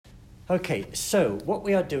Okay, so what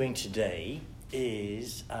we are doing today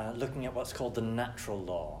is looking at what's called the natural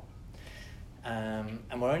law.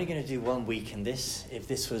 And we're only going to do 1 week in this. If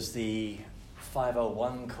this was the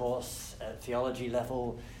 501 course at theology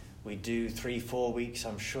level, we do 3-4 weeks,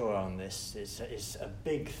 I'm sure, on this. It's a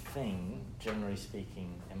big thing, generally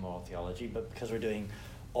speaking, in moral theology, but because we're doing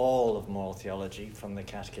all of moral theology from the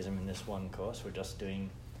catechism in this one course, we're just doing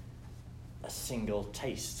a single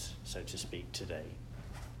taste, so to speak, today.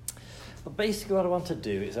 But basically what I want to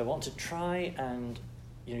do is I want to try and,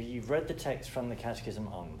 you've read the text from the catechism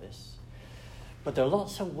on this, but there are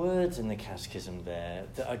lots of words in the catechism there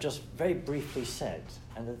that are just very briefly said,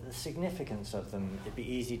 and the significance of them, it'd be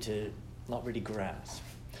easy to not really grasp.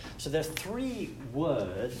 So there are 3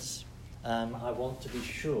 words I want to be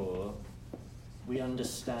sure we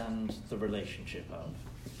understand the relationship of.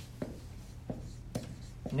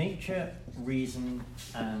 Nature, reason,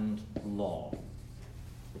 and law.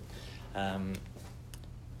 And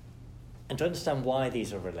to understand why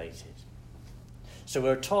these are related. So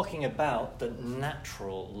we're talking about the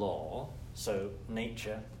natural law, so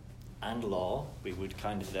nature and law, we would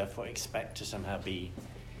kind of therefore expect to somehow be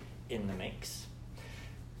in the mix.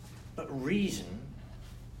 But reason,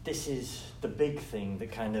 this is the big thing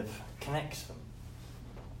that kind of connects them.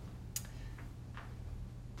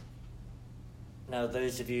 Now,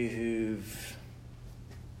 those of you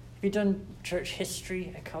have you done church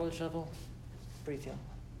history at college level? World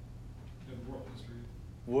history.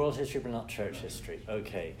 World history, but not church history.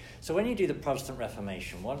 Okay. So when you do the Protestant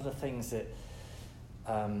Reformation, one of the things that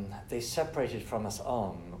they separated from us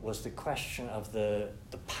on was the question of the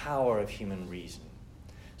power of human reason.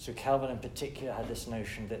 So Calvin in particular had this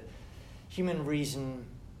notion that human reason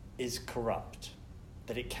is corrupt,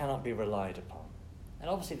 that it cannot be relied upon. And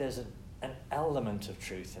obviously there's an element of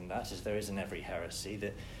truth in that, as there is in every heresy,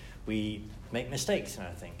 that we make mistakes in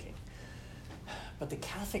our thinking. But the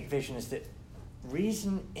Catholic vision is that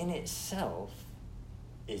reason in itself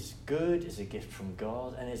is good, is a gift from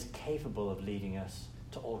God, and is capable of leading us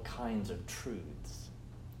to all kinds of truths.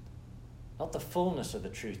 Not the fullness of the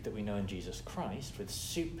truth that we know in Jesus Christ with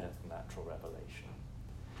supernatural revelation,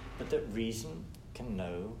 but that reason can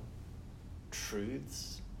know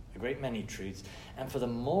truths, a great many truths, and for the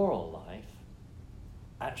moral life,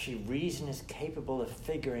 actually reason is capable of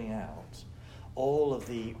figuring out all of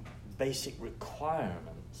the basic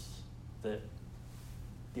requirements that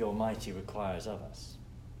the Almighty requires of us.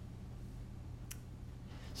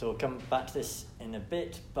 So we'll come back to this in a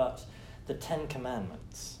bit, but the 10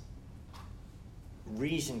 Commandments,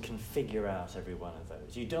 reason can figure out every one of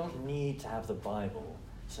those. You don't need to have the Bible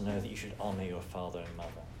to know that you should honor your father and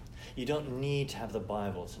mother. You don't need to have the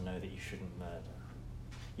Bible to know that you shouldn't murder.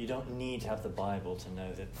 You don't need to have the Bible to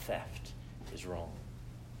know that theft is wrong.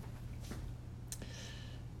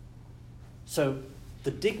 So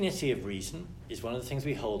the dignity of reason is one of the things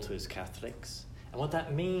we hold to as Catholics. And what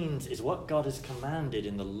that means is what God has commanded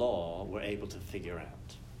in the law we're able to figure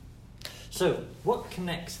out. So what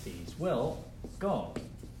connects these? Well, God.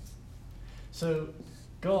 So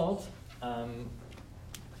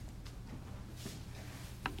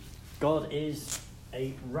God is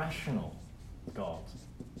a rational God.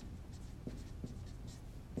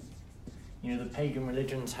 The pagan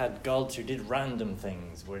religions had gods who did random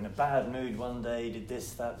things, were in a bad mood one day, did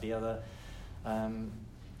this, that, the other.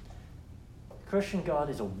 Christian God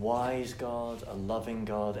is a wise God, a loving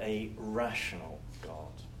God, a rational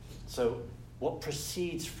God. So what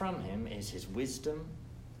proceeds from him is his wisdom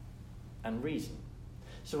and reason.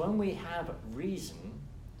 So when we have reason,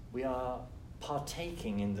 we are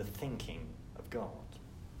partaking in the thinking of God.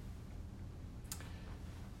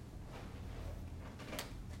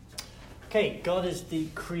 Okay, God is the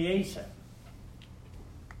creator.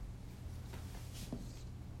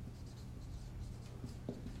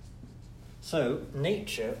 So,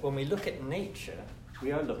 nature, when we look at nature,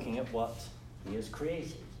 we are looking at what he has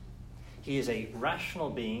created. He is a rational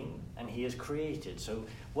being, and he has created. So,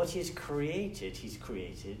 what he has created, he's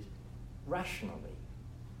created rationally.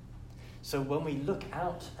 So, when we look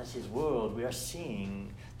out at his world, we are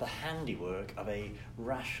seeing the handiwork of a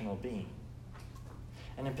rational being.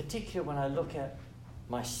 And in particular, when I look at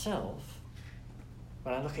myself,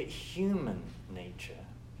 when I look at human nature,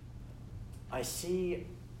 I see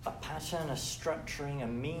a pattern, a structuring, a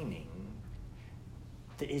meaning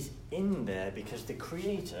that is in there because the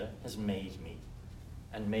Creator has made me,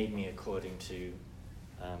 and made me according to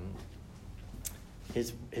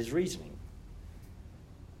his reasoning.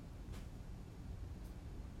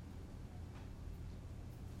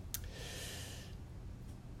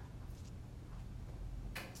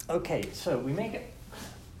 Okay, so we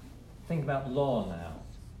think about law now.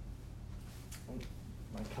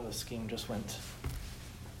 colour scheme just went.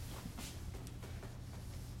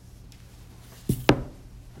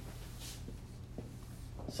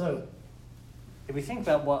 So, if we think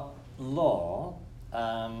about what law,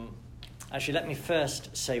 actually let me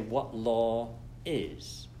first say what law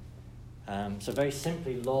is. So very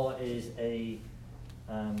simply, law is a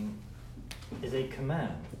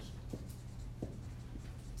command.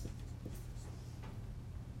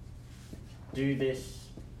 Do this,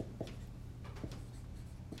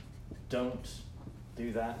 don't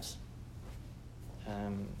do that.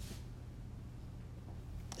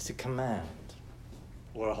 It's a command,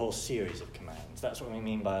 or a whole series of commands. That's what we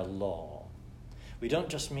mean by a law. We don't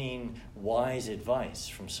just mean wise advice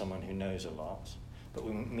from someone who knows a lot, but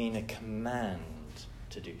we mean a command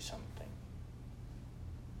to do something.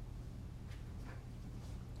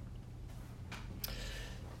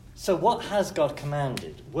 So what has God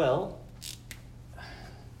commanded? Well,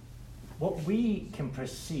 what we can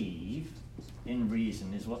perceive in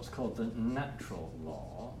reason is what's called the natural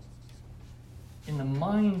law. In the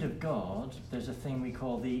mind of God, there's a thing we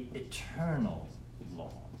call the eternal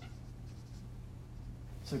law.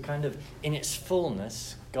 So kind of in its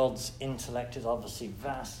fullness, God's intellect is obviously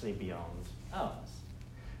vastly beyond ours.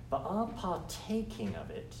 But our partaking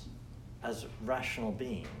of it as rational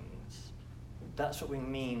beings, that's what we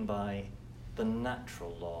mean by the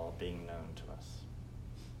natural law being known to us.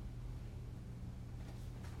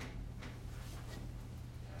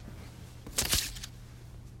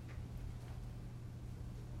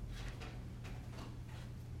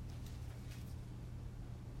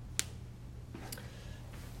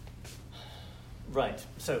 Right,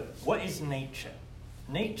 so what is nature?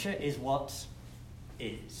 Nature is what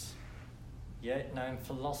is. Yeah, now in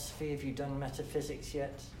philosophy, have you done metaphysics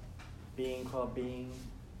yet? Being qua being?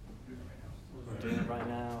 Doing it right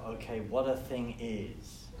now? Okay, what a thing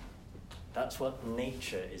is. That's what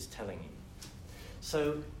nature is telling you.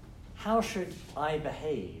 So, how should I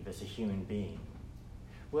behave as a human being?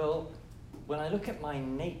 Well, when I look at my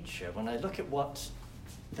nature, when I look at what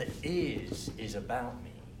the is about me,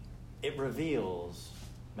 it reveals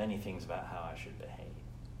many things about how I should behave.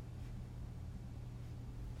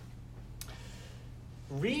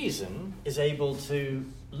 Reason is able to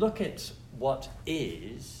look at what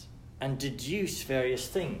is and deduce various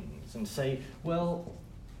things and say, well,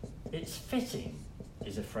 it's fitting,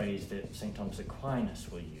 is a phrase that St. Thomas Aquinas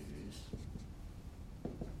will use.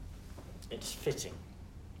 It's fitting.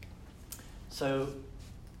 So,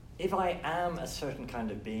 if I am a certain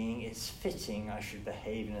kind of being, it's fitting I should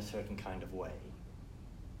behave in a certain kind of way.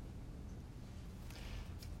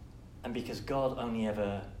 And because God only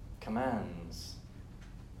ever commands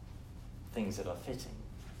things that are fitting,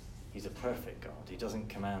 he's a perfect God. He doesn't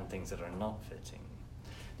command things that are not fitting.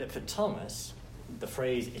 That for Thomas, the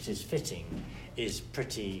phrase, it is fitting, is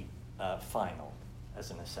pretty final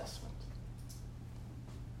as an assessment.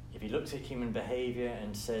 If he looks at human behavior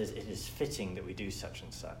and says it is fitting that we do such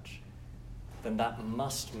and such, then that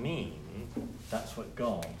must mean that's what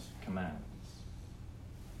God commands.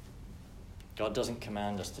 God doesn't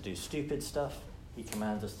command us to do stupid stuff. He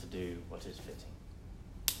commands us to do what is fitting.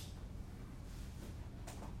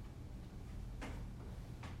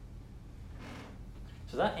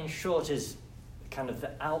 So that, in short, is kind of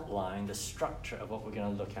the outline, the structure of what we're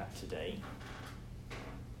going to look at today.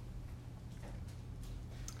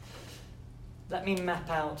 Let me map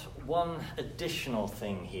out one additional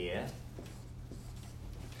thing here.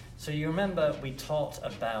 So you remember we talked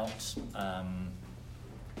about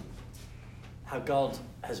how God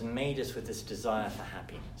has made us with this desire for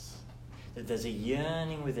happiness. That there's a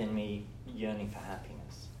yearning within me, yearning for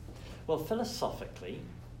happiness. Well, philosophically,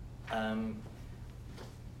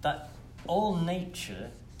 that all nature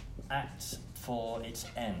acts for its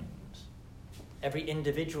end. Every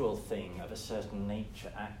individual thing of a certain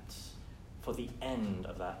nature acts for the end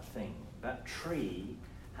of that thing. That tree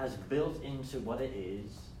has built into what it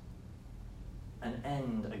is an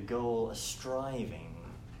end, a goal, a striving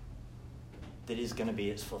that is going to be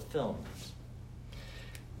its fulfillment.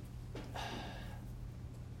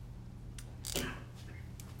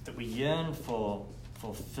 That we yearn for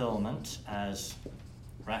fulfillment as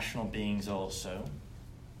rational beings also.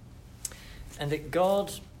 And that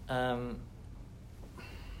God,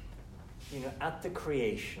 at the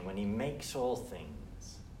creation, when he makes all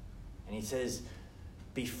things, and he says,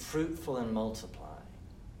 be fruitful and multiply.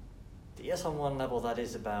 Yes, on one level that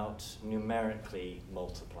is about numerically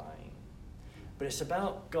multiplying. But it's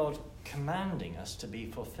about God commanding us to be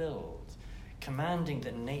fulfilled, commanding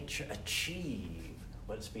that nature achieve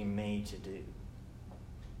what it's been made to do.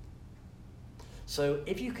 So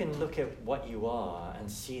if you can look at what you are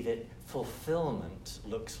and see that fulfillment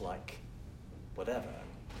looks like whatever,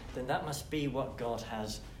 then that must be what God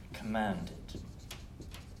has commanded.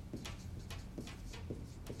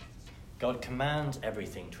 God commands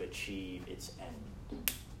everything to achieve its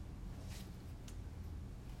end.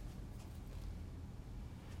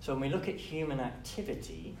 So when we look at human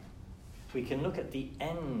activity, we can look at the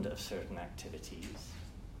end of certain activities,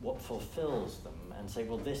 what fulfills them, and say,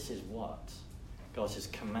 well, this is what God has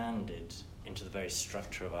commanded into the very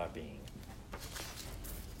structure of our being.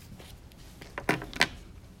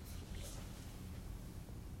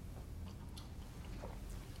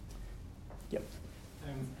 Yep.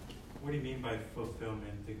 What do you mean by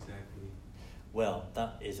fulfillment exactly? Well,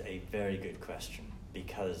 that is a very good question,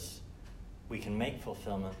 because we can make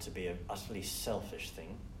fulfillment to be an utterly selfish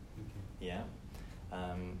thing. Okay. Yeah.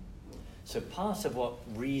 So part of what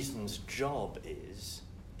reason's job is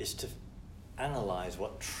to analyze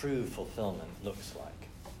what true fulfillment looks like.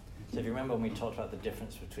 So if you remember when we talked about the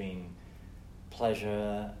difference between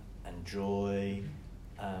pleasure and joy,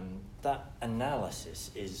 that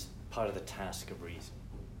analysis is part of the task of reason,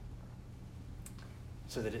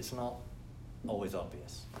 so that it's not always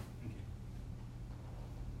obvious. Okay.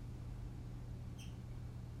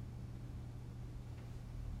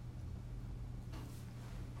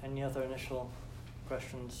 Any other initial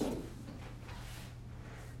questions?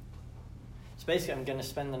 So basically I'm going to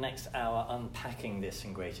spend the next hour unpacking this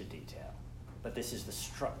in greater detail, but this is the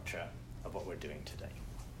structure of what we're doing today.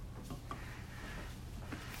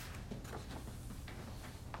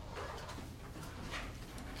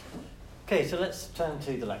 Okay, so let's turn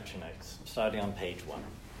to the lecture notes, starting on page 1.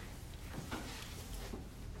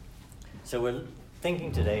 So we're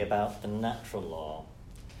thinking today about the natural law.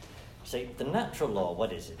 So the natural law,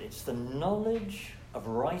 what is it? It's the knowledge of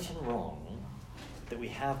right and wrong that we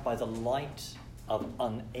have by the light of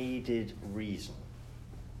unaided reason.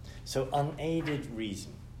 So unaided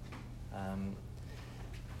reason. I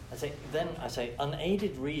say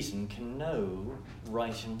unaided reason can know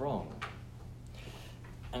right and wrong.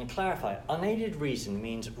 And clarify, unaided reason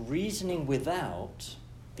means reasoning without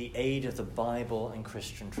the aid of the Bible and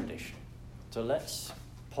Christian tradition. So let's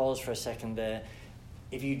pause for a second there.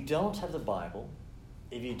 If you don't have the Bible,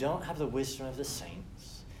 if you don't have the wisdom of the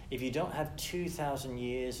saints, if you don't have 2,000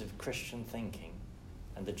 years of Christian thinking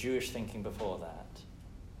and the Jewish thinking before that,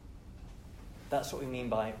 that's what we mean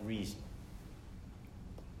by reason.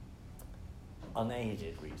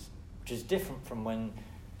 Unaided reason, which is different from when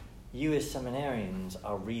you as seminarians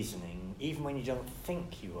are reasoning. Even when you don't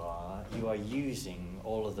think you are using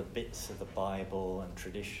all of the bits of the Bible and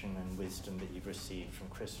tradition and wisdom that you've received from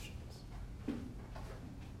Christians.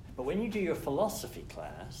 But when you do your philosophy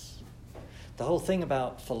class, the whole thing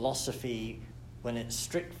about philosophy, when it's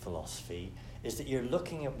strict philosophy, is that you're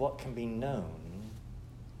looking at what can be known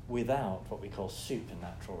without what we call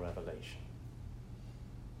supernatural revelation.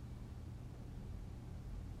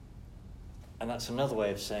 And that's another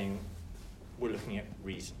way of saying we're looking at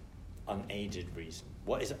reason, unaided reason.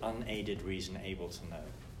 What is unaided reason able to know?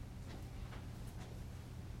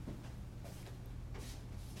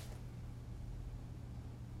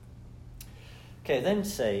 Okay, then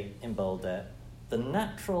say in bold there, the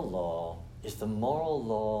natural law is the moral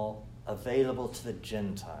law available to the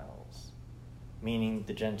Gentiles, meaning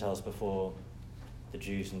the Gentiles before the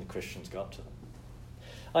Jews and the Christians got to them.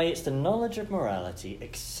 It's the knowledge of morality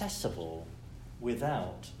accessible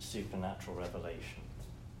without supernatural revelation.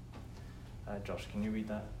 Josh, can you read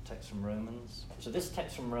that text from Romans? So this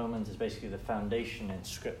text from Romans is basically the foundation in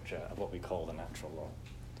Scripture of what we call the natural law.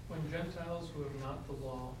 When Gentiles who have not the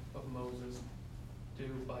law of Moses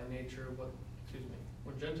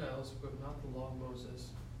when Gentiles who have not the law of Moses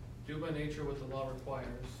do by nature what the law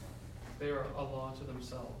requires, they are a law to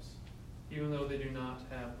themselves, even though they do not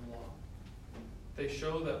have the law. They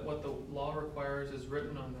show that what the law requires is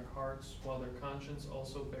written on their hearts, while their conscience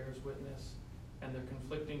also bears witness, and their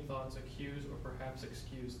conflicting thoughts accuse or perhaps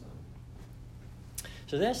excuse them.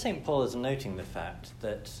 So there St. Paul is noting the fact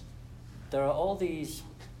that there are all these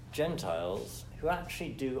Gentiles who actually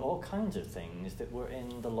do all kinds of things that were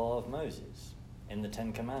in the law of Moses, in the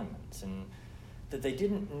Ten Commandments, and that they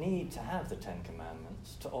didn't need to have the Ten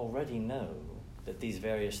Commandments to already know that these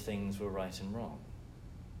various things were right and wrong.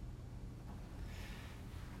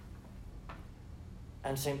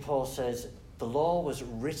 And St. Paul says the law was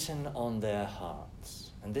written on their hearts.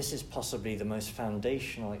 And this is possibly the most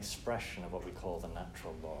foundational expression of what we call the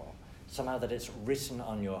natural law. Somehow that it's written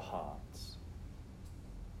on your hearts.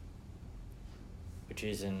 Which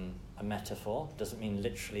is in a metaphor. Doesn't mean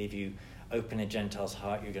literally if you open a Gentile's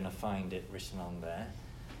heart you're going to find it written on there.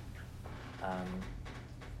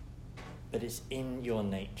 but it's in your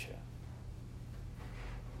nature.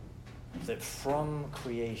 That from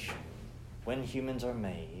creation, when humans are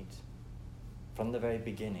made, from the very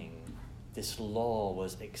beginning, this law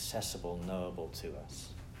was accessible, knowable to us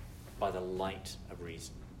by the light of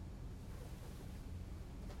reason.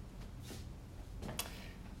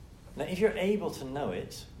 Now, if you're able to know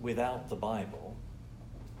it without the Bible,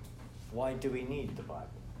 why do we need the Bible?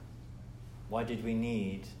 Why did we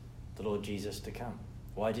need the Lord Jesus to come?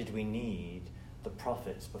 Why did we need the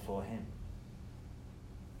prophets before him?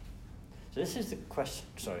 So this is the question,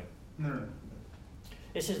 No.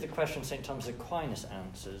 This is the question St. Thomas Aquinas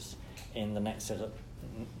answers in the next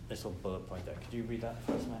little bullet point there. Could you read that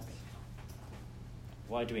for us, Max?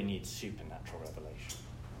 Why do we need supernatural revelation?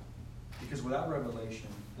 Because without revelation,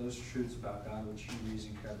 those truths about God which human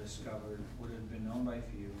reason could have discovered would have been known by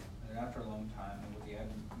few, and after a long time, and with the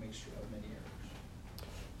admixture of many errors.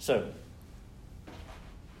 So,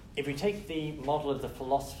 if we take the model of the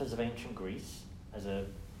philosophers of ancient Greece as a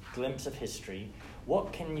glimpse of history,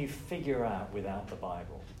 what can you figure out without the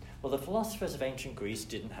Bible? Well, the philosophers of ancient Greece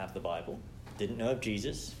didn't have the Bible, didn't know of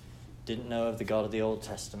Jesus, didn't know of the God of the Old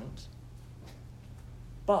Testament,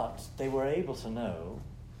 but they were able to know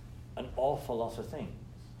an awful lot of things.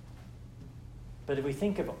 But if we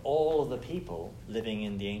think of all of the people living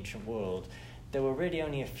in the ancient world, there were really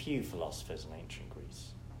only a few philosophers in ancient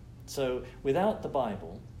Greece. So without the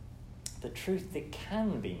Bible, the truth that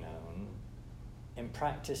can be known in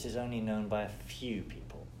practice is only known by a few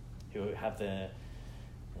people who have the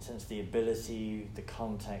ability, the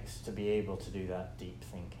context to be able to do that deep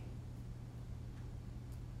thinking.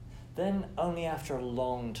 Then only after a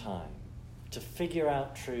long time, to figure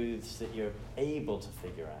out truths that you're able to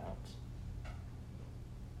figure out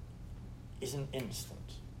isn't instant.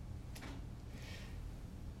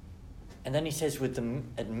 And then he says, with the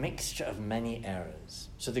admixture of many errors.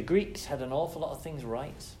 So the Greeks had an awful lot of things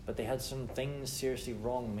right, but they had some things seriously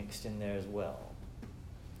wrong mixed in there as well.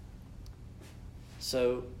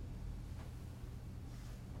 So,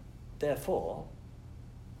 therefore,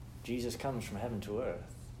 Jesus comes from heaven to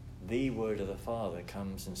earth. The Word of the Father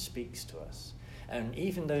comes and speaks to us. And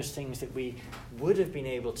even those things that we would have been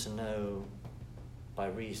able to know by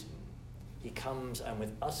reason, he comes and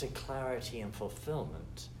with utter clarity and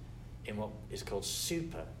fulfillment in what is called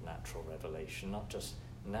supernatural revelation, not just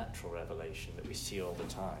natural revelation that we see all the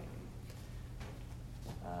time.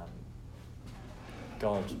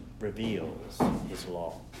 God reveals his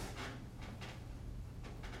law.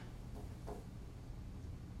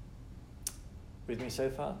 With me so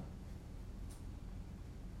far?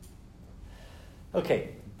 Okay,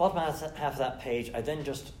 bottom half of that page, I then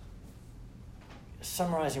just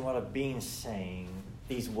summarizing what I've been saying,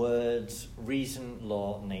 these words, reason,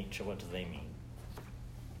 law, nature, what do they mean?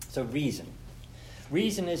 So reason.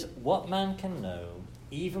 Reason is what man can know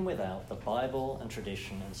even without the Bible and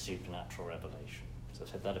tradition and supernatural revelation. So I've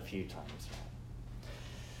said that a few times now.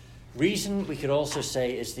 Reason, we could also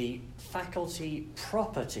say, is the faculty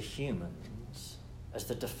proper to humans as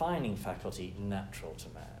the defining faculty natural to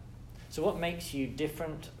man. So what makes you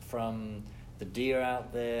different from the deer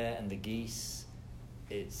out there and the geese?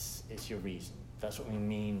 It's your reason. That's what we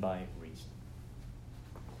mean by reason.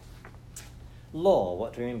 Law,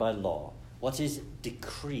 what do we mean by law? What is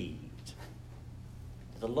decreed?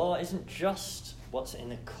 The law isn't just what's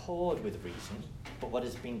in accord with reason, but what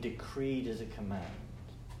has been decreed as a command.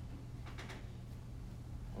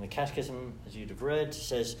 And the Catechism, as you'd have read,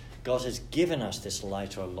 says God has given us this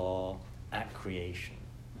light or law at creation.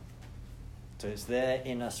 So it's there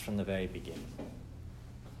in us from the very beginning.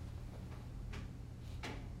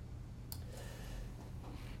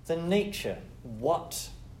 The nature, what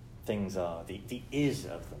things are, the is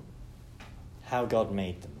of them, how God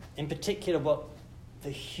made them. In particular, what the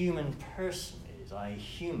human person is, i.e.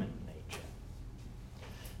 human nature.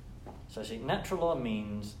 So I say natural law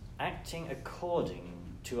means acting according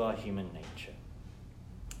to our human nature.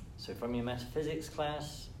 So from your metaphysics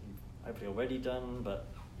class, you've hopefully already done, but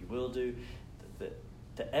you will do,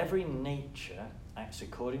 that every nature acts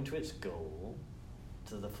according to its goal,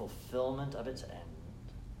 to the fulfillment of its end.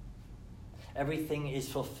 Everything is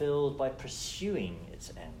fulfilled by pursuing its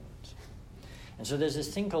end. And so there's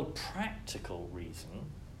this thing called practical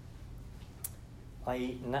reason,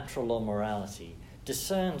 i.e. natural law morality,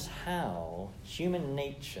 discerns how human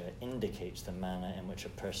nature indicates the manner in which a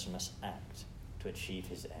person must act to achieve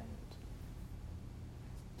his end.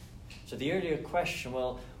 So the earlier question,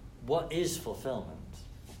 well, what is fulfillment?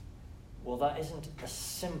 Well, that isn't a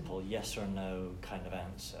simple yes or no kind of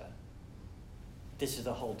answer. This is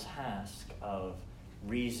the whole task of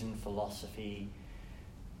reason, philosophy,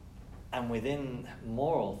 And within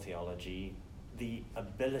moral theology, the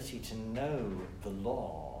ability to know the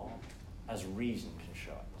law as reason can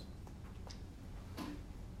show it.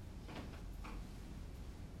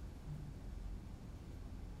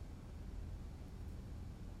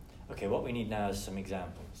 Okay, what we need now is some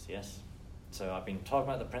examples, yes? So I've been talking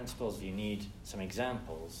about the principles. You need some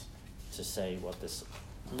examples to say what this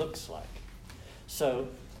looks like. So,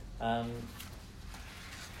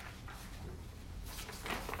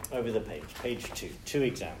 over the page 2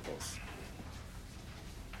 examples.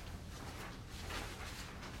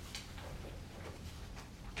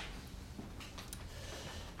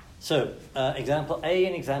 So, example A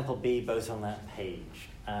and example B, both on that page.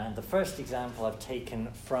 And the first example I've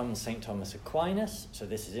taken from St. Thomas Aquinas, so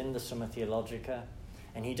this is in the Summa Theologica,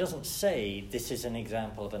 and he doesn't say this is an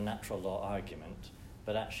example of a natural law argument,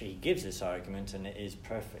 but actually he gives this argument and it is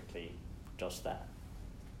perfectly just that.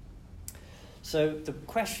 So the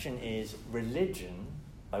question is religion,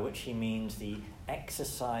 by which he means the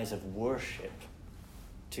exercise of worship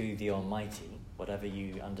to the Almighty, whatever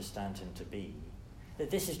you understand him to be,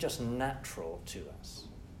 that this is just natural to us.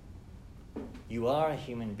 You are a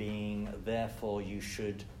human being, therefore you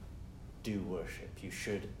should do worship. You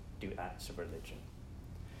should do acts of religion.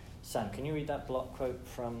 Sam, can you read that block quote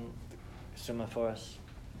from Summa for us?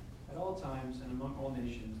 At all times and among all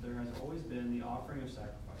nations there has always been the offering of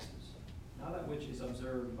sacrifices. Now that which is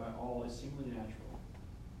observed by all is singly natural.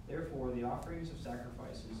 Therefore the offerings of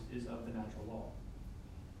sacrifices is of the natural law.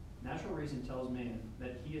 Natural reason tells man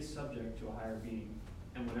that he is subject to a higher being,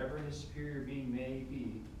 and whatever his superior being may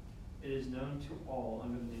be, it is known to all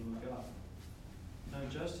under the name of God. Now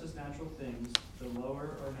just as natural things, the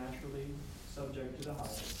lower are naturally subject to the higher,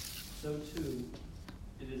 so too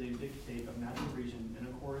it is a dictate of natural reason in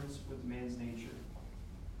accordance with man's nature,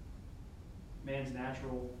 man's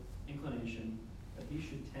natural inclination, that he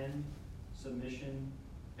should tend submission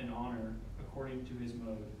and honor according to his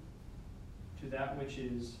mode, to that which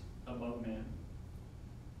is above man.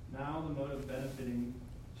 Now the mode of benefiting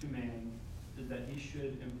to man is that he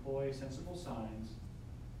should employ sensible signs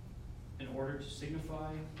in order to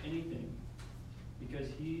signify anything, because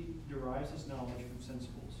he derives his knowledge from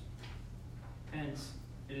sensibles. Hence,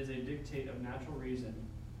 it is a dictate of natural reason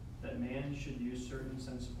that man should use certain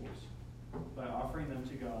sensibles by offering them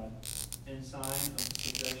to God in sign of the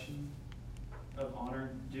subjection of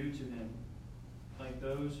honor due to him, like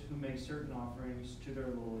those who make certain offerings to their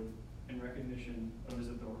Lord in recognition of his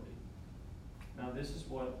authority. Now this is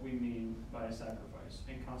what we mean by a sacrifice,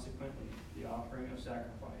 and consequently the offering of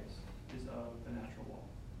sacrifice is of the natural law.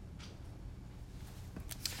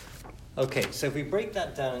 Okay, so if we break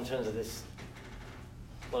that down in terms of this,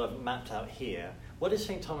 what I've mapped out here, what is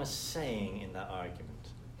St. Thomas saying in that argument?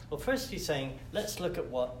 Well, first he's saying, let's look at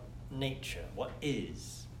what nature, what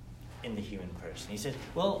is in the human person. He said,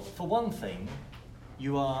 well, for one thing,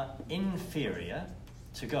 you are inferior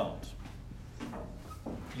to God.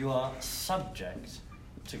 You are subject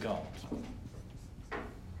to God.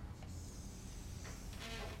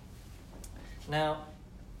 Now,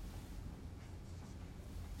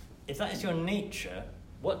 if that is your nature,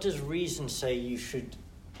 what does reason say you should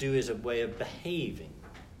do as a way of behaving?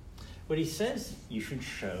 Well, he says you should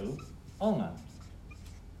show honor.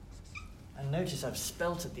 And notice I've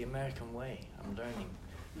spelt it the American way. I'm learning.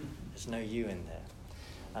 There's no you in there.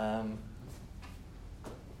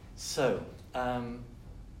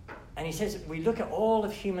 And he says we look at all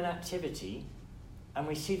of human activity and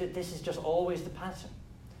we see that this is just always the pattern.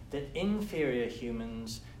 That inferior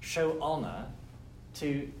humans show honor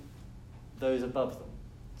to those above them.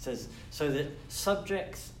 It says, so that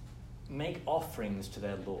subjects make offerings to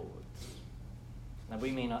their lords. Now,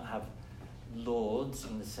 we may not have lords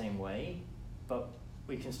in the same way, but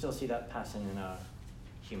we can still see that pattern in our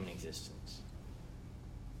human existence.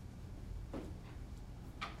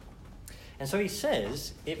 And so he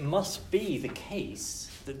says it must be the case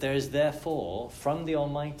that there is therefore, from the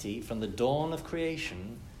Almighty, from the dawn of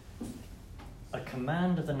creation, a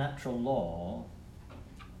command of the natural law.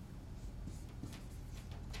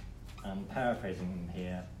 I'm paraphrasing him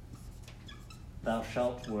here. Thou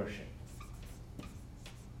shalt worship.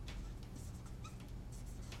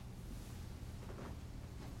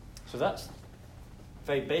 So that's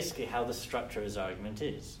very basically how the structure of his argument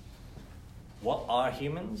is. What are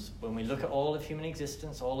humans? When we look at all of human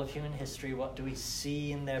existence, all of human history, what do we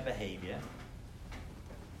see in their behavior?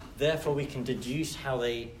 Therefore, we can deduce how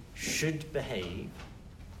they should behave.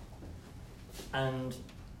 And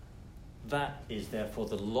that is therefore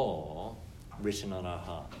the law written on our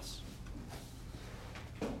hearts.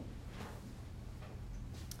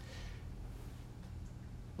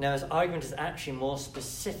 Now his argument is actually more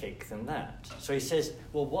specific than that. So he says,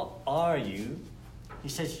 well, what are you? He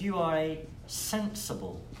says, you are a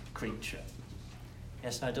sensible creature.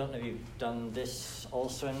 Yes, and I don't know if you've done this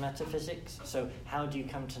also in metaphysics. So how do you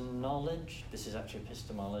come to knowledge? This is actually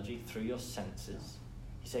epistemology, through your senses.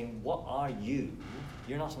 He's saying, what are you?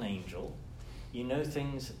 You're not an angel. You know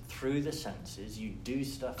things through the senses. You do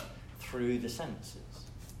stuff through the senses.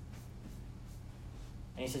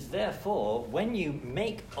 And he says, therefore, when you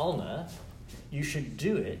make honor, you should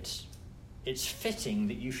do it. It's fitting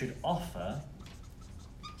that you should offer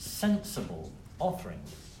sensible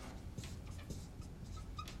offerings.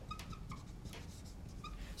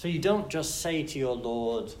 So you don't just say to your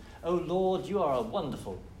Lord, oh Lord, you are a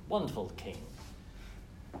wonderful, wonderful king.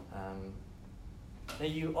 No,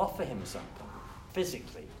 you offer him something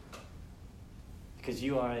physically because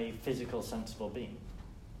you are a physical, sensible being.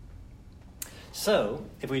 So,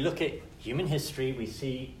 if we look at human history, we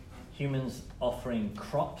see humans offering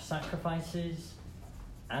crop sacrifices,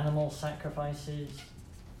 animal sacrifices.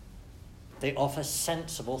 They offer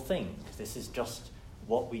sensible things. This is just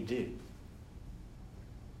what we do.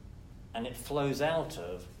 And it flows out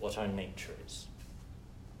of what our nature is.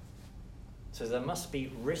 So there must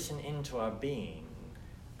be written into our being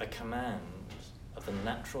a command of the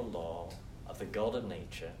natural law of the God of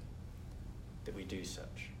nature that we do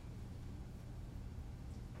such.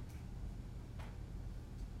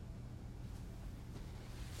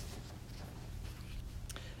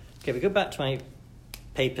 Okay, we go back to my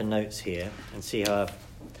paper notes here and see how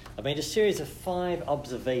I've made a series of 5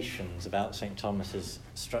 observations about St. Thomas's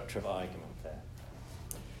structure of argument there.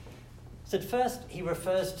 So at first, he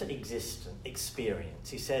refers to experience.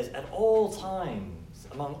 He says, at all times,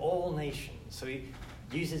 among all nations. So he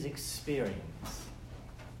uses experience.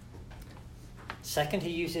 Second,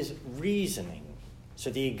 he uses reasoning.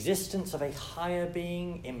 So the existence of a higher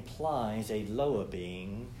being implies a lower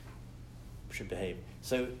being should behave.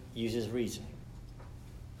 So uses reasoning.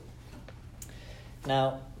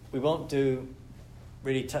 Now, we won't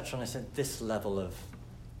really touch on this at this level of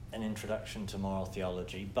an introduction to moral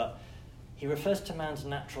theology, but he refers to man's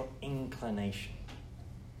natural inclination.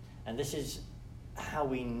 And this is how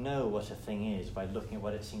we know what a thing is, by looking at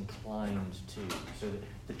what it's inclined to. So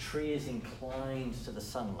the tree is inclined to the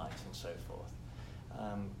sunlight and so forth.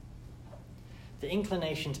 The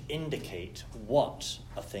inclinations indicate what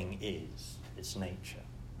a thing is, its nature.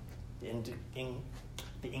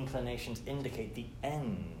 The inclinations indicate the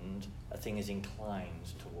end a thing is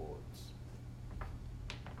inclined towards.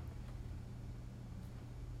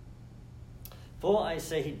 For, I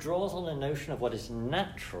say, he draws on the notion of what is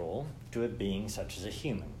natural to a being such as a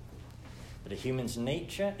human. That a human's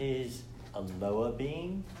nature is a lower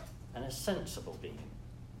being and a sensible being.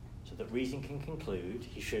 So that reason can conclude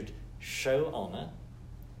he should show honour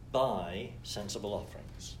by sensible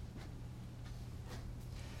offerings.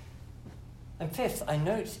 And fifth, I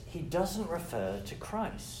note he doesn't refer to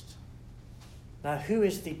Christ. Now, who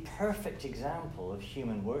is the perfect example of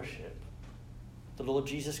human worship? The Lord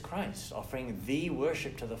Jesus Christ, offering the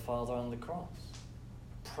worship to the Father on the cross,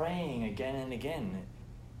 praying again and again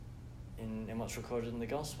in what's recorded in the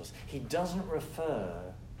Gospels. He doesn't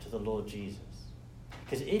refer to the Lord Jesus.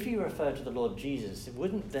 Because if you refer to the Lord Jesus, it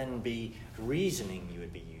wouldn't then be reasoning you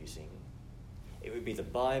would be using. It would be the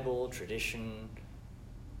Bible, tradition.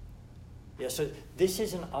 Yeah, so this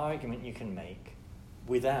is an argument you can make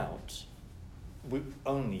without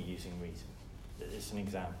only using reason. It's an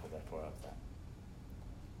example, therefore, of that.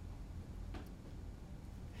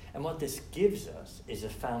 And what this gives us is a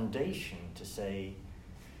foundation to say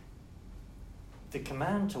the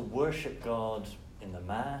command to worship God in the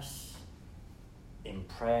Mass, in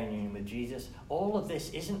prayer and union with Jesus, all of this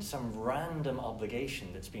isn't some random obligation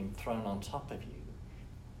that's been thrown on top of you.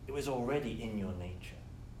 It was already in your nature.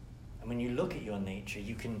 And when you look at your nature,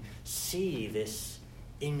 you can see this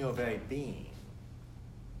in your very being.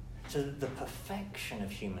 So the perfection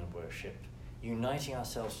of human worship, uniting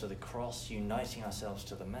ourselves to the cross, uniting ourselves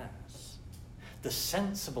to the Mass, the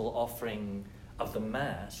sensible offering of the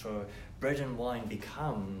Mass, where bread and wine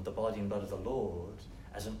become the body and blood of the Lord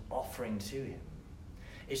as an offering to him,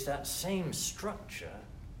 is that same structure,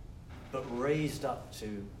 but raised up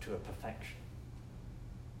to a perfection.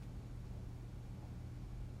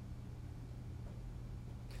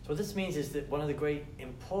 So what this means is that one of the great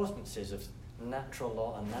importances of natural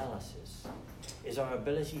law analysis is our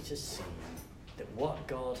ability to see that what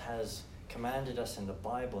God has commanded us in the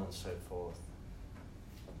Bible and so forth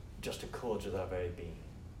just accords with our very being.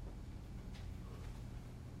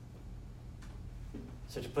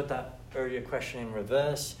 So to put that earlier question in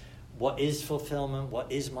reverse, what is fulfillment?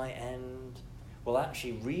 What is my end? well,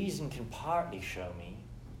 actually, reason can partly show me,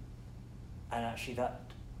 and actually that,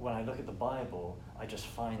 when I look at the Bible, I just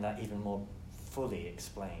find that even more fully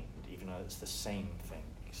explained, even though it's the same thing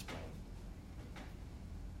explained.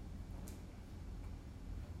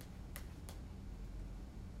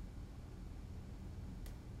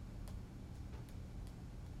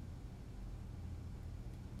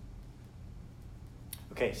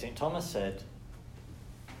 Okay, St. Thomas said,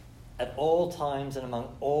 at all times and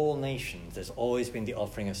among all nations, there's always been the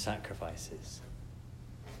offering of sacrifices.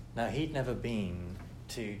 Now, he'd never been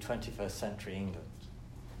to 21st century England,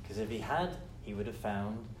 because if he had, he would have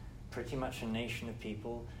found pretty much a nation of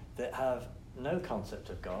people that have no concept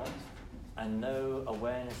of God and no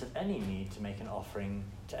awareness of any need to make an offering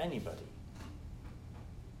to anybody.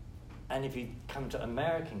 And if he'd come to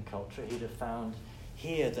American culture, he'd have found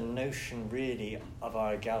here the notion really of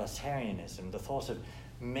our egalitarianism, the thought of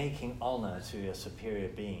making honor to a superior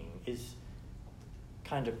being, is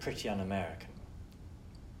kind of pretty un-American.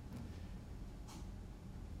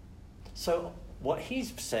 So what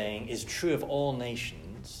he's saying is true of all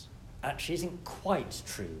nations, actually isn't quite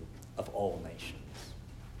true of all nations.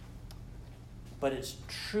 But it's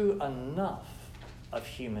true enough of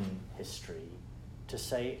human history to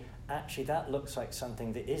say, actually that looks like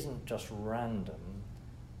something that isn't just random,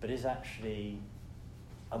 but is actually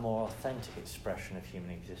a more authentic expression of human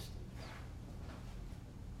existence.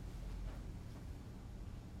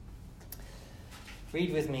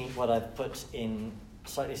 Read with me what I've put in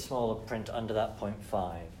slightly smaller print under that point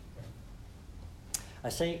 5. I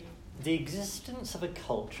say, the existence of a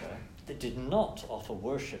culture that did not offer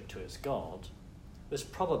worship to its God was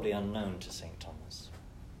probably unknown to St. Thomas.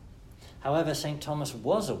 However, St. Thomas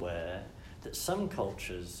was aware that some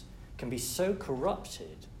cultures can be so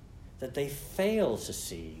corrupted that they fail to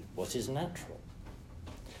see what is natural.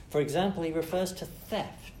 For example, he refers to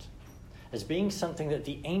theft as being something that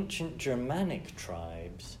the ancient Germanic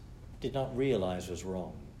tribes did not realize was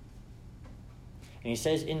wrong. And he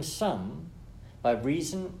says, in some, the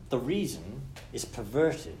reason is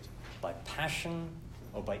perverted by passion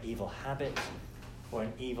or by evil habit or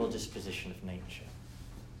an evil disposition of nature.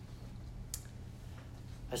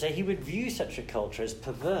 I say he would view such a culture as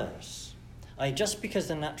perverse. Just because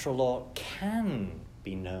the natural law can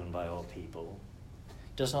be known by all people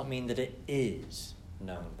does not mean that it is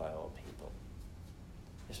known by all people.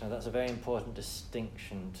 So that's a very important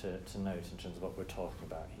distinction to note in terms of what we're talking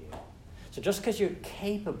about here. So just because you're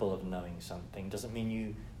capable of knowing something doesn't mean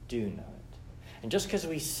you do know it. And just because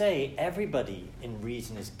we say everybody in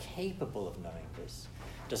reason is capable of knowing this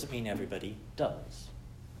doesn't mean everybody does.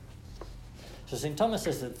 So St. Thomas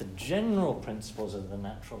says that the general principles of the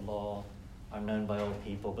natural law are known by all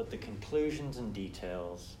people, but the conclusions and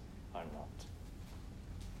details are not.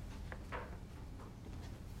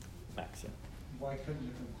 Max, yeah. Why couldn't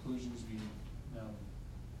the conclusions be known?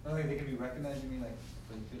 I think they could be recognized, you mean, like,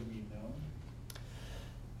 they could be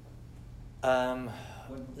known?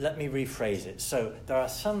 Let me rephrase it. So there are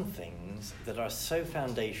some things that are so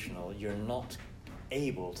foundational you're not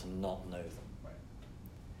able to not know them. Right.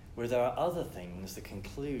 Where there are other things, the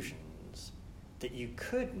conclusions, that you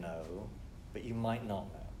could know, but you might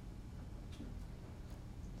not know.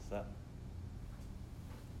 Is that?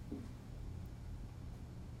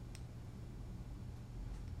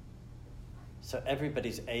 So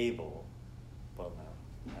everybody's able, well,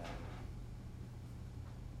 no.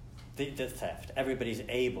 The theft, everybody's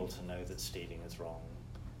able to know that stealing is wrong,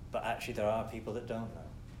 but actually there are people that don't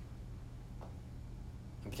know.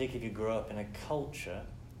 And particularly if you grow up in a culture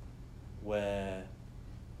where,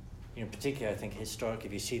 particularly I think historically,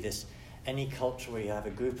 if you see this, any culture where you have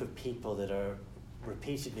a group of people that are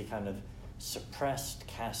repeatedly kind of suppressed,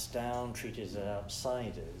 cast down, treated as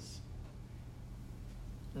outsiders,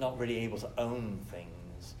 not really able to own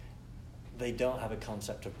things, they don't have a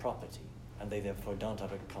concept of property, and they therefore don't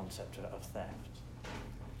have a concept of theft.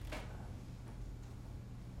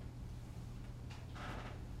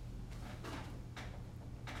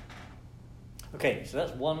 Okay, so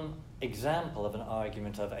that's one example of an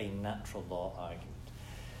argument of a natural law argument.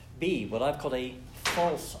 B, what I've called a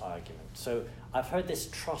false argument. So I've heard this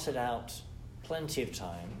trotted out plenty of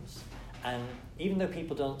times, and even though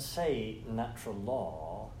people don't say natural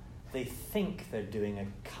law, they think they're doing a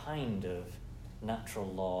kind of natural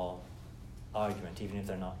law argument, even if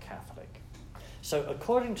they're not Catholic. So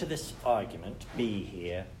according to this argument, B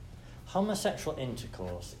here, homosexual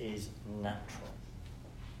intercourse is natural.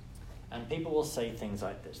 And people will say things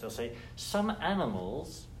like this. They'll say, some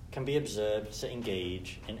animals can be observed to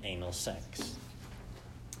engage in anal sex.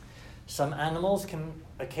 Some animals can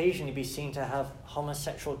occasionally be seen to have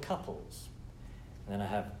homosexual couples. And then I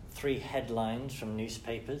have 3 headlines from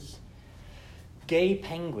newspapers. Gay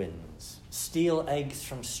penguins steal eggs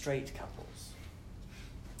from straight couples.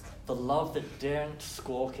 The love that daren't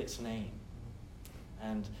squawk its name.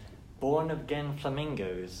 And born again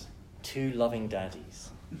flamingos, 2 loving daddies.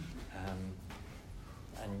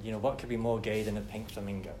 And you know, what could be more gay than a pink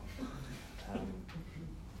flamingo?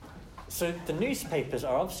 So the newspapers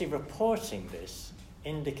are obviously reporting this,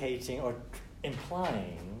 indicating or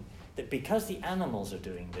implying that because the animals are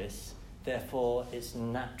doing this, therefore it's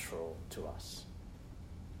natural to us.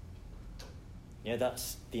 Yeah,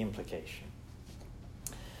 that's the implication.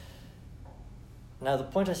 Now, the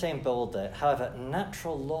point I say in bold there, however,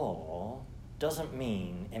 natural law doesn't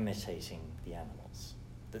mean imitating the animals.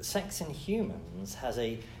 That sex in humans has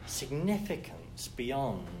a significance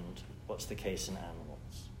beyond what's the case in animals.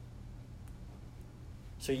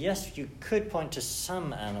 So yes, you could point to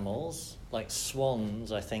some animals, like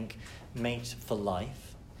swans, I think, mate for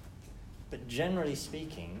life. But generally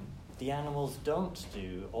speaking, the animals don't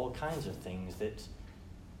do all kinds of things that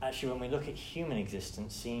actually, when we look at human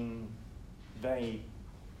existence, seem very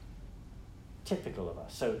typical of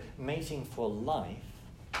us. So mating for life,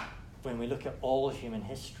 when we look at all human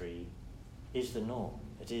history, is the norm.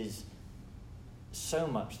 It is so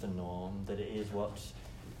much the norm that it is what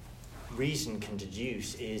reason can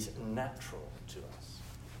deduce is natural to us.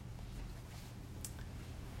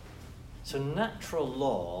 So natural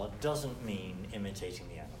law doesn't mean imitating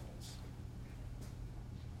the animals.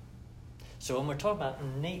 So when we're talking about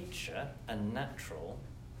nature and natural,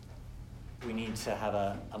 we need to have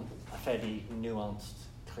a fairly nuanced,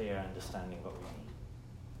 clear understanding of what we mean.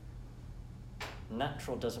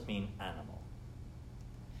 Natural doesn't mean animal.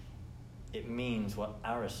 It means what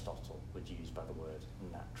Aristotle would use by the word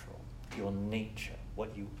natural. Your nature,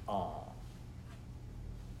 what you are.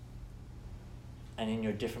 And in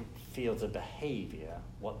your different fields of behavior,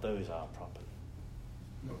 what those are properly.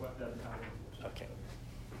 No, what that matters. Okay.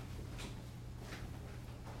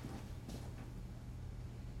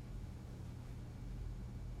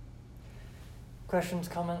 Questions,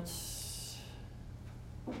 comments?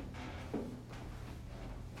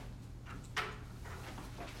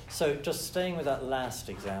 So just staying with that last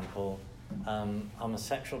example,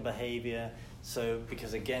 homosexual behavior. So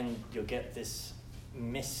because again, you'll get this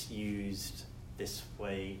misused this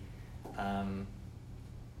way.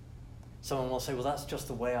 Someone will say, well, that's just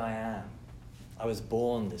the way I am. I was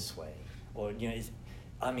born this way. Or, you know,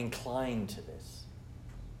 I'm inclined to this.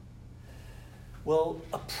 Well,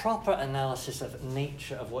 a proper analysis of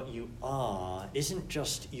nature of what you are isn't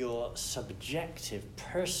just your subjective,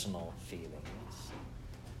 personal feelings,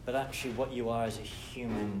 but actually what you are as a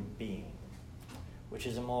human being, which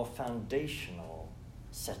is a more foundational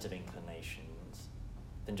set of inclinations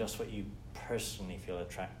than just what you personally feel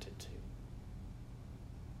attracted to.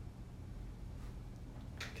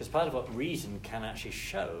 Because part of what reason can actually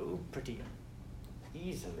show pretty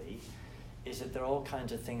easily is that there are all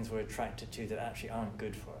kinds of things we're attracted to that actually aren't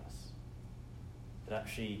good for us, that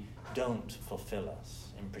actually don't fulfill us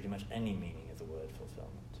in pretty much any meaning of the word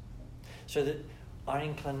fulfillment. So that our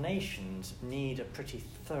inclinations need a pretty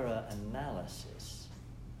thorough analysis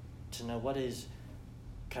to know what is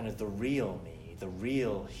kind of the real me, the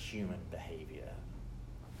real human behavior,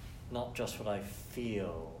 not just what I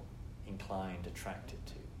feel inclined, attracted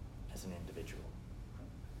to as an individual.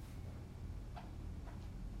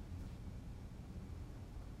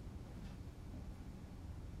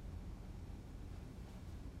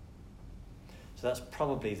 So that's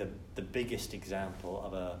probably the biggest example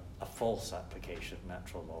of a false application of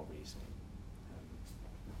natural law reasoning.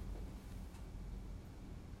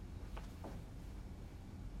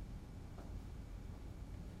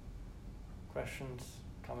 Questions,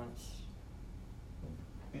 comments?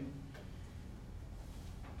 It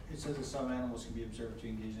says that some animals can be observed to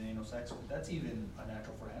engage in anal sex, but that's even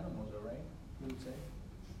unnatural for animals, though, right? You would say?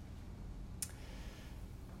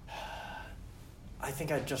 I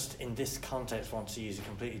think I just, in this context, want to use a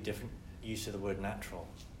completely different use of the word natural.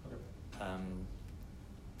 Okay.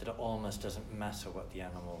 That it almost doesn't matter what the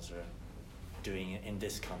animals are doing in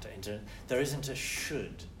this context. There isn't a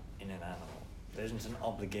should in an animal. There isn't an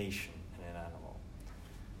obligation in an animal.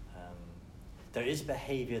 There is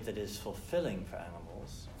behavior that is fulfilling for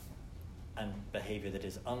animals and behavior that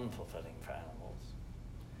is unfulfilling for animals.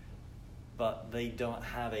 But they don't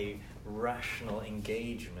have a rational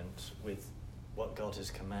engagement with what God has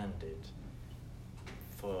commanded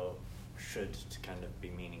for should to kind of be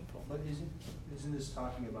meaningful. But isn't this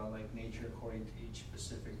talking about like nature according to each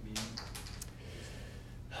specific being?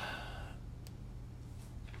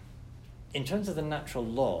 In terms of the natural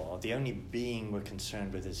law, the only being we're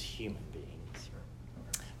concerned with is human beings.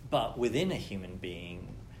 Okay. But within a human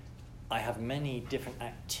being, I have many different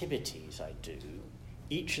activities I do.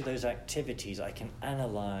 Each of those activities I can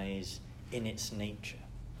analyze in its nature.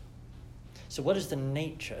 So what is the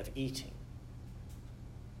nature of eating?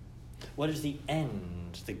 What is the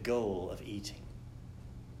end, the goal of eating?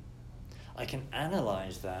 I can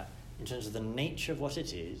analyze that in terms of the nature of what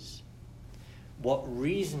it is, what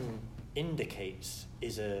reason indicates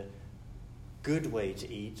is a good way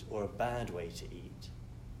to eat or a bad way to eat,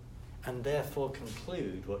 and therefore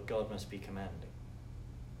conclude what God must be commanding.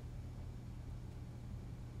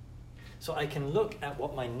 So I can look at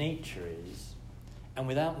what my nature is, and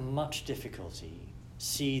without much difficulty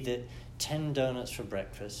see that 10 donuts for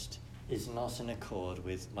breakfast is not in accord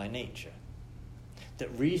with my nature. That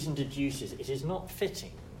reason deduces it is not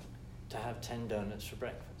fitting to have 10 donuts for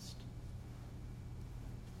breakfast.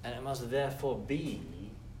 And it must therefore be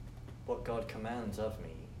what God commands of me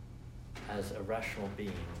as a rational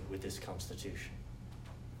being with this constitution.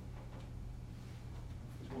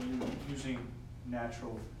 When you're using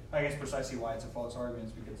natural, I guess precisely why it's a false argument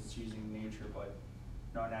is because it's using nature, but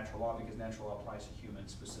not natural law, because natural law applies to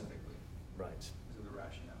humans specifically. Right. Because of the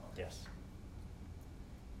rationale. Yes.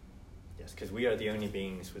 Yes, because we are the only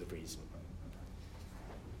beings with reason.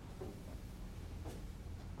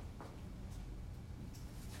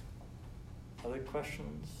 Other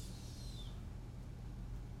questions?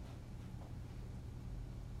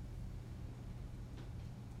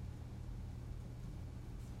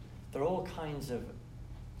 There are all kinds of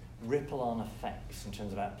ripple-on effects in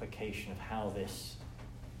terms of application of how this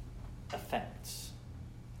affects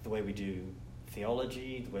the way we do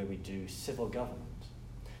theology, the way we do civil government.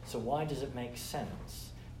 So why does it make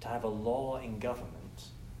sense to have a law in government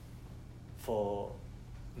for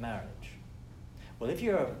marriage? Well, if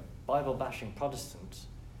you're a Bible-bashing Protestant,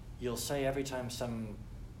 you'll say every time some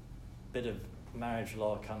bit of marriage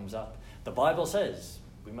law comes up, the Bible says,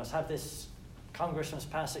 we must have this, Congress must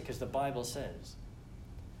pass it because the Bible says.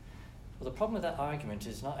 Well, the problem with that argument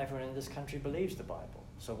is not everyone in this country believes the Bible.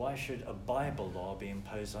 So why should a Bible law be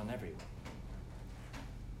imposed on everyone?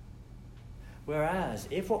 Whereas,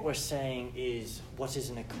 if what we're saying is what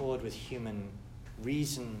is in accord with human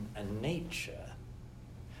reason and nature,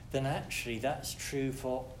 then actually that's true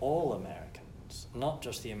for all Americans, not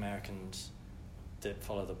just the Americans that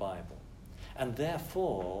follow the Bible. And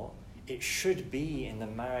therefore, it should be in the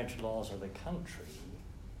marriage laws of the country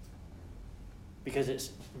because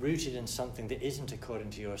it's rooted in something that isn't according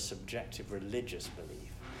to your subjective religious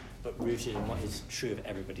belief, but rooted in what is true of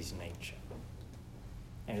everybody's nature.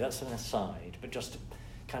 Anyway, that's an aside, but just to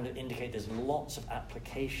kind of indicate there's lots of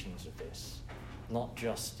applications of this, not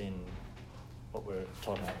just in what we're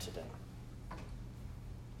talking about today.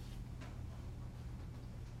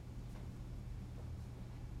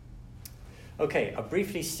 Okay, I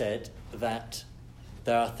briefly said that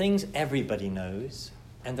there are things everybody knows,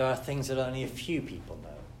 and there are things that only a few people know.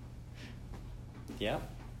 Yeah?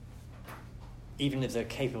 Even if they're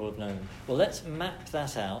capable of knowing. Well, let's map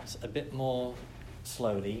that out a bit more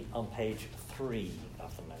slowly on page 3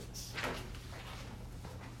 of the notes.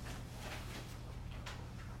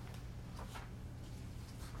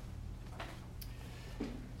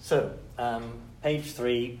 So, page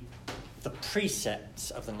 3, the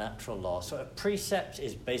precepts of the natural law. So a precept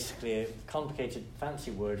is basically a complicated,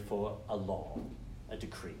 fancy word for a law, a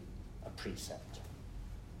decree, a precept.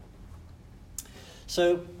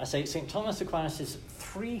 So, I say St. Thomas Aquinas'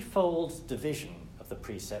 threefold division of the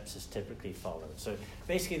precepts is typically followed. So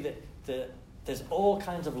basically, there's all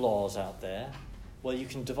kinds of laws out there. Well, you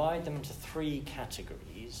can divide them into 3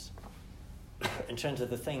 categories in terms of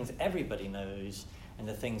the things everybody knows and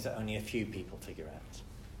the things that only a few people figure out,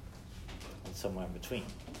 and somewhere in between.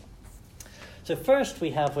 So first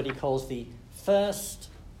we have what he calls the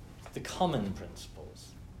common principles.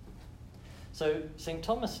 So St.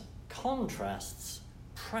 Thomas contrasts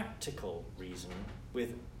practical reason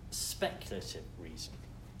with speculative reason.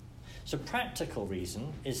 So practical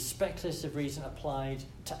reason is speculative reason applied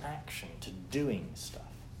to action, to doing stuff.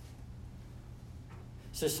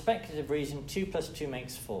 So speculative reason, 2 + 2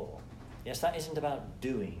 makes 4. Yes, that isn't about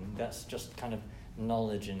doing, that's just kind of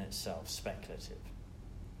knowledge in itself, speculative.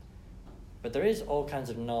 But there is all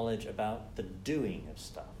kinds of knowledge about the doing of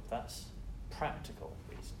stuff. That's practical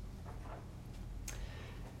reason.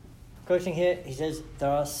 Quoting here, he says,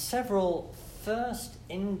 there are several first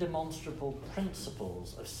indemonstrable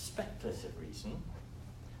principles of speculative reason.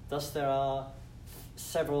 Thus there are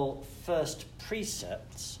several first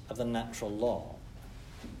precepts of the natural law.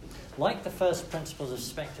 Like the first principles of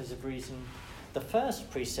speculative reason, the first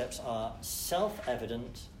precepts are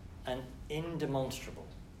self-evident and indemonstrable.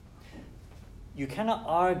 you cannot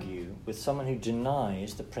argue with someone who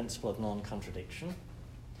denies the principle of non-contradiction.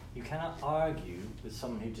 You cannot argue with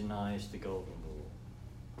someone who denies the golden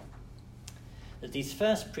rule. That these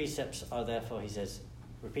first precepts are therefore, he says,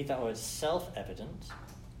 repeat that word, self-evident.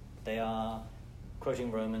 They are,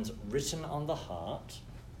 quoting Romans, written on the heart,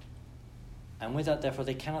 and with that, therefore,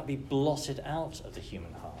 they cannot be blotted out of the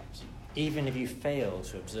human heart, even if you fail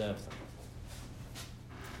to observe them.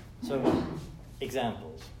 So,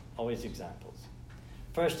 examples, always examples.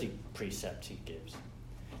 First precept he gives.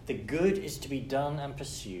 The good is to be done and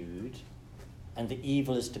pursued, and the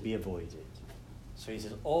evil is to be avoided. So he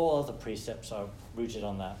says all other precepts are rooted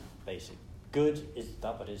on that basic. Good is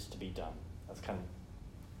that what is to be done. That's kind of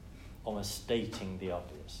almost stating the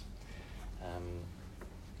obvious.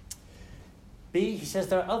 B, he says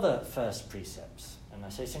there are other first precepts. And I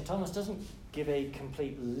say St. Thomas doesn't give a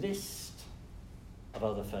complete list of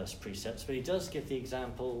other first precepts, but he does give the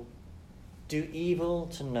example, do evil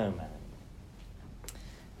to no man.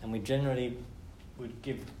 And we generally would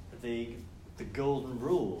give the golden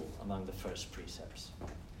rule among the first precepts.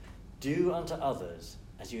 Do unto others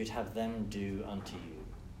as you would have them do unto you.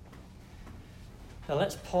 Now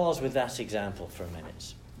let's pause with that example for a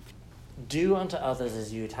minute. Do unto others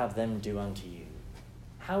as you would have them do unto you.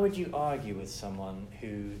 How would you argue with someone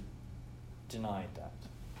who denied that?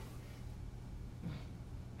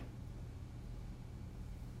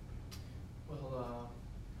 Well,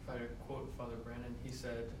 if I quote Father Brandon, he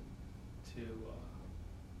said to,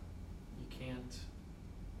 you can't,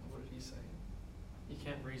 what did he say? You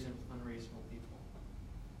can't reason with unreasonable people.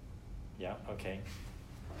 Yeah, okay.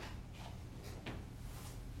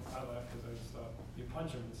 I laughed because I just thought, you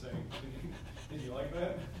punch him and say, did you like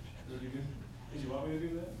that? Did you want me to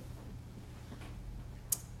do that?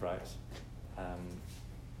 Right.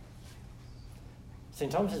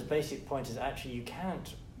 St. Thomas's basic point is actually you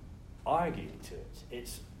can't argue to it.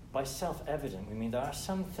 It's by self-evident. I mean, there are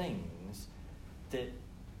some things that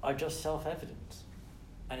are just self-evident.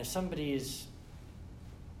 And if somebody is,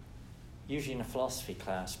 usually in a philosophy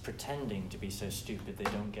class, pretending to be so stupid they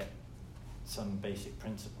don't get some basic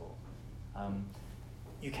principle,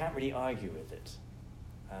 you can't really argue with it.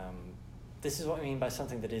 This is what I mean by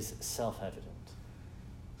something that is self-evident.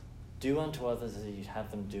 Do unto others as you'd have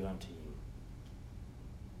them do unto you.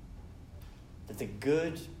 That the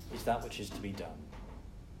good is that which is to be done.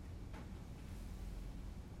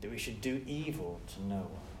 That we should do evil to no one.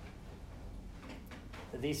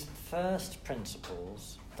 That these first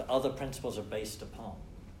principles, that other principles are based upon,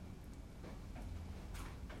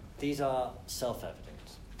 these are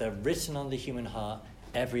self-evident. They're written on the human heart.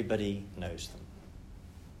 Everybody knows them.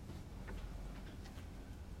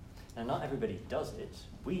 Now, not everybody does it.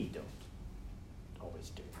 We don't always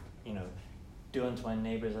do it. You know, do unto my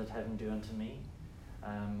neighbour as I'd have him do unto me.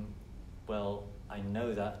 Well, I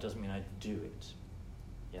know that doesn't mean I do it.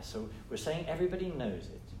 Yeah, so we're saying everybody knows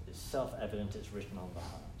it. It's self-evident. It's written on the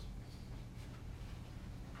heart.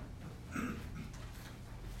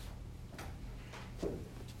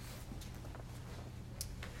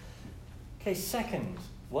 Okay, second,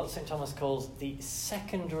 what St. Thomas calls the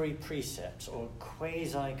secondary precepts or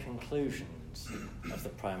quasi-conclusions of the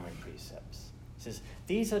primary precepts. He says,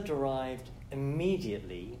 these are derived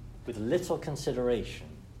immediately with little consideration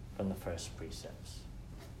from the first precepts.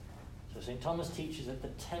 So St. Thomas teaches that the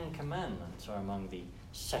Ten Commandments are among the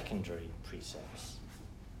secondary precepts.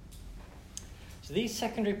 So these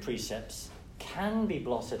secondary precepts can be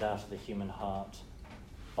blotted out of the human heart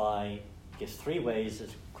by, he gives three ways,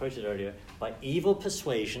 as quoted earlier, by evil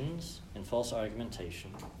persuasions and false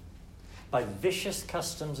argumentation, by vicious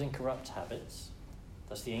customs and corrupt habits.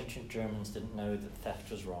 Thus the ancient Germans didn't know that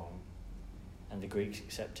theft was wrong, and the Greeks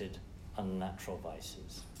accepted unnatural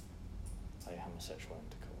vices, like homosexual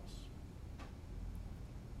intercourse.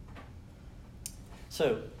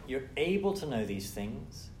 So you're able to know these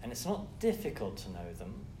things, and it's not difficult to know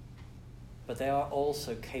them, but they are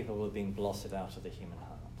also capable of being blotted out of the human heart.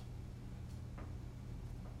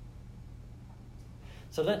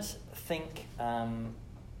 So let's think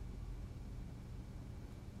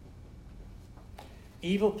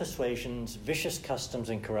evil persuasions, vicious customs,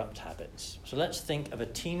 and corrupt habits. So let's think of a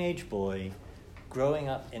teenage boy growing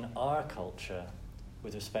up in our culture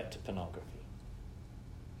with respect to pornography.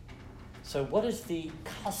 So what is the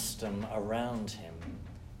custom around him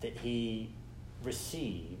that he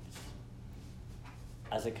receives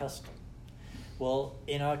as a custom? Well,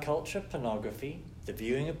 in our culture, pornography, the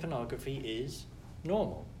viewing of pornography is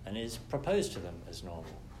normal and is proposed to them as normal.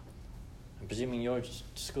 I'm presuming your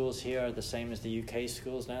schools here are the same as the UK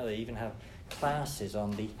schools now. They even have classes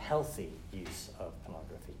on the healthy use of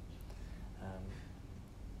pornography.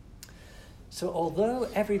 So although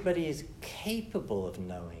everybody is capable of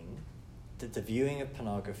knowing that the viewing of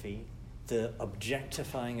pornography, the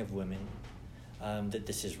objectifying of women, that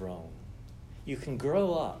this is wrong, you can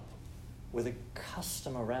grow up with a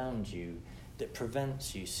custom around you that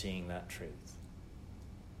prevents you seeing that truth.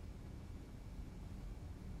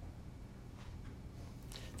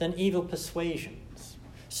 Then evil persuasions.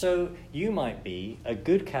 So you might be a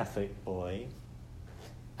good Catholic boy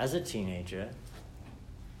as a teenager,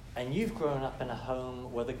 and you've grown up in a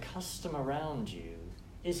home where the custom around you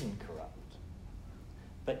isn't corrupt.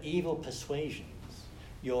 But evil persuasions,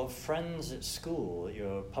 your friends at school, at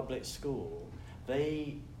your public school,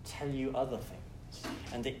 they tell you other things.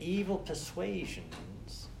 And the evil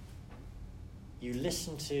persuasions you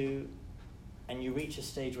listen to, and you reach a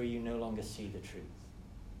stage where you no longer see the truth.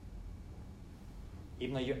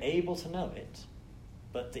 Even though you're able to know it,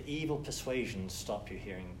 but the evil persuasions stop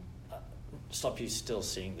you still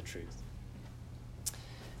seeing the truth.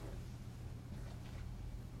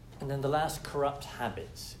 And then the last, corrupt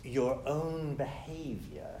habits. Your own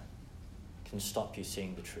behavior can stop you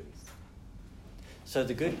seeing the truth. So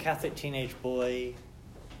the good Catholic teenage boy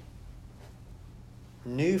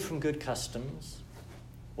knew from good customs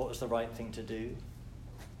what was the right thing to do,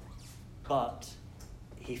 but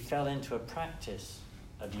he fell into a practice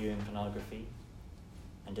of viewing pornography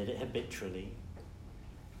and did it habitually,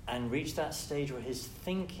 and reached that stage where his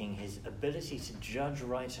thinking, his ability to judge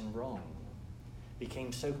right and wrong,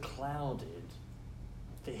 became so clouded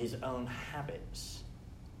that his own habits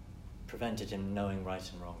prevented him knowing right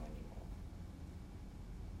and wrong anymore.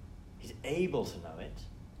 He's able to know it,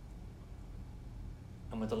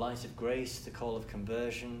 and with the light of grace, the call of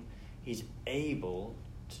conversion, he's able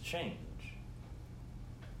to change.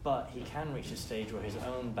 But he can reach a stage where his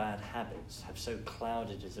own bad habits have so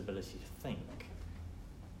clouded his ability to think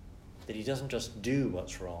that he doesn't just do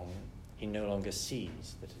what's wrong, he no longer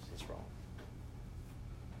sees that it is wrong.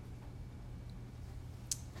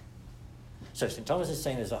 So St. Thomas is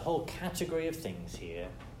saying there's a whole category of things here,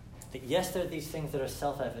 that yes, there are these things that are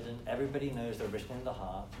self-evident, everybody knows they're written in the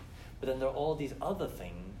heart, but then there are all these other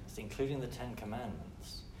things, including the Ten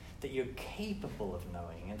Commandments, that you're capable of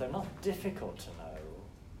knowing, and they're not difficult to know,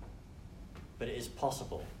 but it is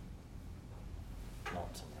possible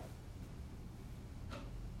not to know.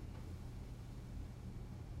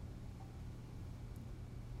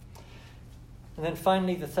 And then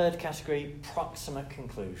finally, the third category, proximate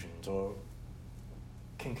conclusions, or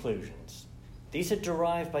conclusions. These are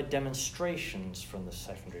derived by demonstrations from the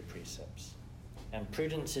secondary precepts, and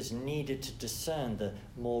prudence is needed to discern the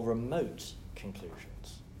more remote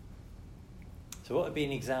conclusions. So what would be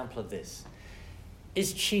an example of this?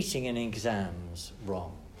 Is cheating in exams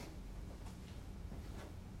wrong?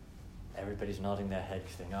 Everybody's nodding their head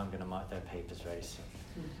because they know I'm going to mark their papers very soon.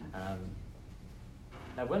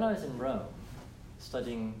 Now, when I was in Rome,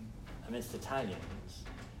 studying amidst Italians,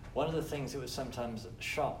 one of the things that would sometimes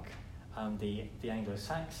shock the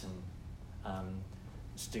Anglo-Saxon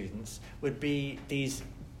students would be these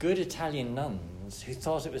good Italian nuns who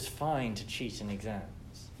thought it was fine to cheat in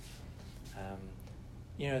exams.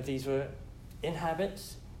 These were in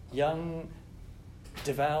habits, young,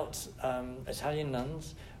 devout Italian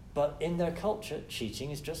nuns, but in their culture,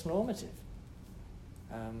 cheating is just normative.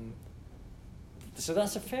 So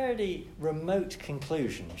that's a fairly remote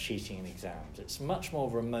conclusion, cheating in exams. It's much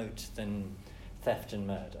more remote than theft and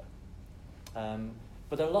murder.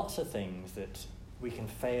 But there are lots of things that we can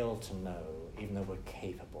fail to know, even though we're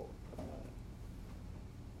capable of knowing.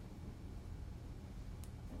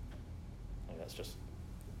 And that's just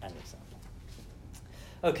an example.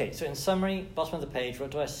 Okay, so in summary, bottom of the page,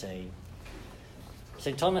 what do I say?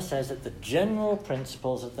 St. Thomas says that the general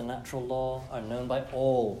principles of the natural law are known by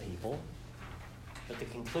all people, but the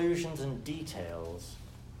conclusions and details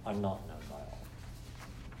are not known by all.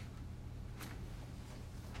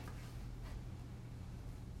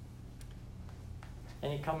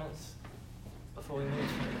 Any comments before we move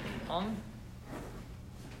on?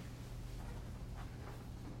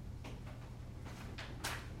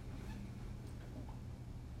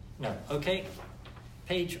 No. Okay.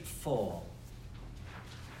 Page 4.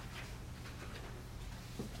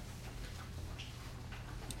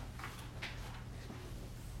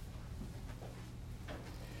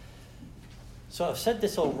 So I've said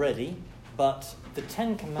this already, but the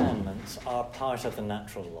Ten Commandments are part of the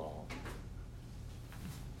natural law.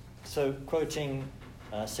 So quoting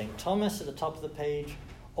St. Thomas at the top of the page,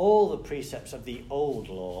 all the precepts of the old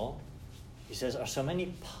law, he says, are so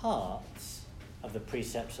many parts of the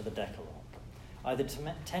precepts of the Decalogue.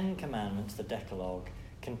 The Ten Commandments, the Decalogue,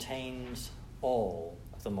 contains all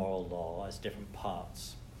of the moral law as different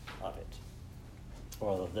parts of it.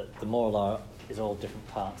 or the moral law is all different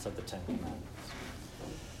parts of the Ten Commandments.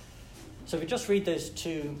 So if we just read those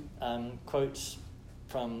two quotes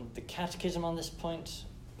from the Catechism on this point.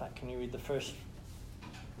 Pat, can you read the first?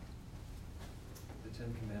 The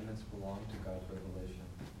Ten Commandments belong to God's revelation.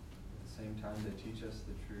 At the same time, they teach us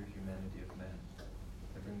the true humanity of man.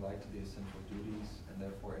 They bring light to the essential duties, and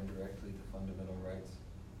therefore indirectly the fundamental rights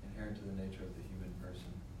inherent to the nature of the human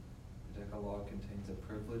person. The Decalogue contains a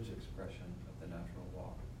privileged expression of the natural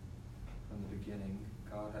law. From the beginning,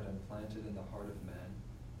 God had implanted in the heart of man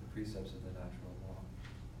the precepts of the natural law.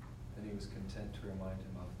 Then he was content to remind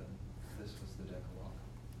him of them. This was the Decalogue.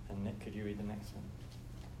 And Nick, could you read the next one?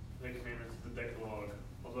 The commandments of the Decalogue,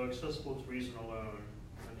 although accessible to reason alone,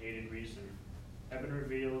 unaided reason, have been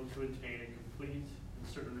revealed to attain a complete and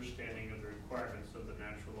certain understanding of the requirements of the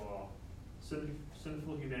natural law.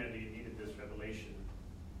 Sinful humanity needed this revelation.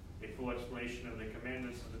 A full explanation of the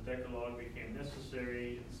commandments of the Decalogue became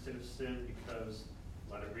necessary instead of sin because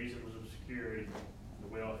the light of reason was obscured and the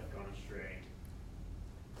will had gone astray.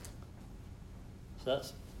 So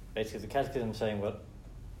that's basically the Catechism saying what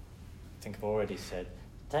I think I've already said.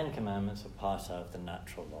 The Ten Commandments are part of the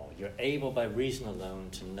natural law. You're able by reason alone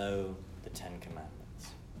to know the Ten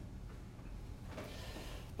Commandments.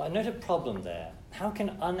 But I note a problem there. How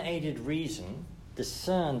can unaided reason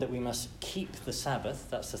discern that we must keep the Sabbath,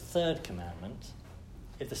 that's the third commandment,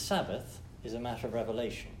 if the Sabbath is a matter of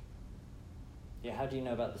revelation? Yeah, how do you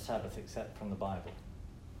know about the Sabbath except from the Bible?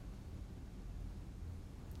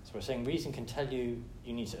 So we're saying reason can tell you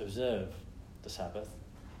you need to observe the Sabbath.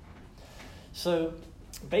 So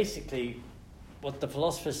basically, what the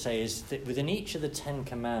philosophers say is that within each of the Ten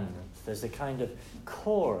Commandments, there's a kind of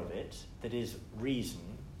core of it that is reason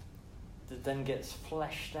that then gets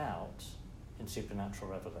fleshed out in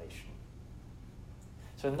supernatural revelation.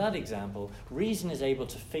 So in that example, reason is able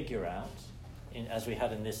to figure out, as we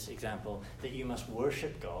had in this example, that you must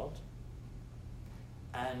worship God.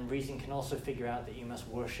 And reason can also figure out that you must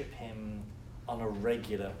worship him on a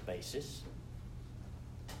regular basis.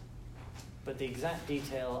 But the exact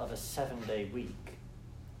detail of a 7-day week,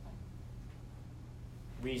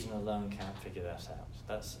 reason alone can't figure that out.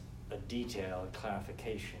 That's a detail, a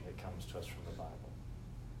clarification that comes to us from the Bible.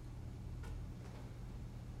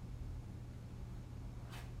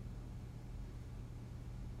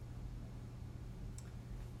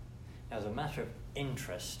 Now, as a matter of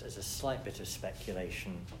interest, as a slight bit of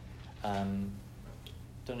speculation, don't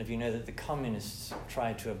know if you know that the communists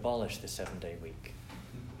tried to abolish the 7-day week.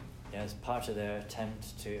 Yeah, as part of their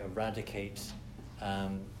attempt to eradicate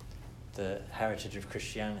the heritage of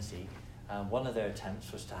Christianity, one of their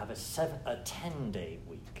attempts was to have a 10-day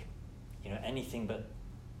week. You know, anything but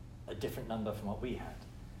a different number from what we had.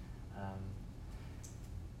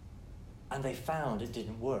 And they found it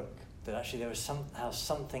didn't work. That actually there was somehow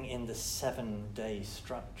something in the 7-day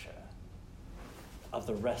structure of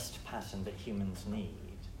the rest pattern that humans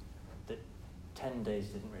need, that 10 days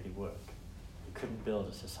didn't really work. You couldn't build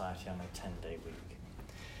a society on a 10-day week.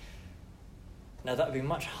 Now that would be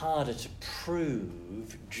much harder to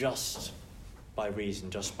prove just by reason,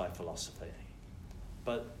 just by philosophy.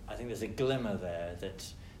 But I think there's a glimmer there that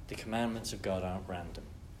the commandments of God aren't random.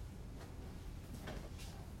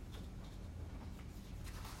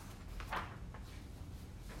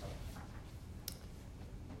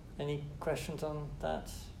 Any questions on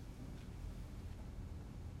that?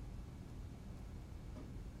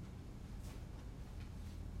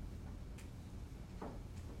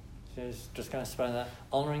 Just kind of spelling that.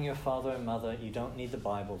 Honouring your father and mother, you don't need the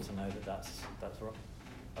Bible to know that that's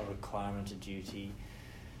a requirement, a duty.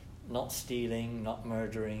 Not stealing, not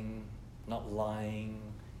murdering, not lying.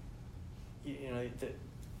 You know,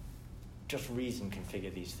 just reason can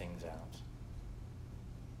figure these things out.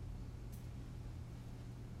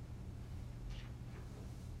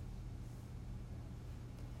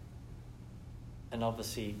 And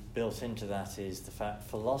obviously built into that is the fact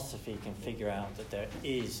philosophy can figure out that there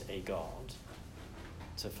is a God.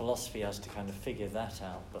 So philosophy has to kind of figure that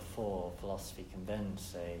out before philosophy can then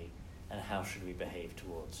say, and how should we behave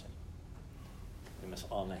towards him? We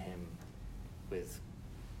must honour him with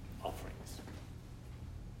offerings.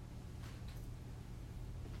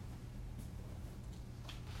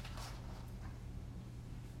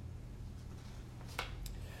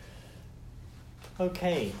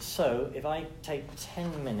 Okay, so if I take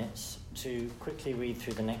 10 minutes to quickly read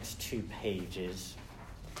through the next 2 pages,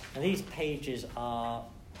 and these pages are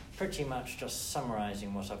pretty much just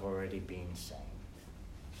summarizing what I've already been saying.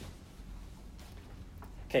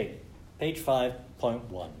 Okay, page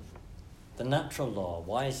 5.1. The natural law.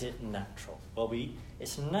 Why is it natural? Well,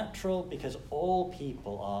 it's natural because all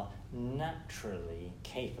people are naturally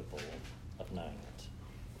capable of knowing it.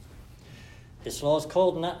 This law is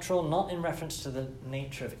called natural not in reference to the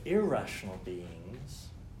nature of irrational beings,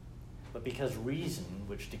 but because reason,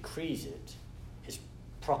 which decrees it,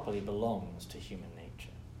 properly belongs to human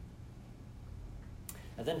nature.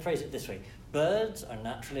 And then phrase it this way: birds are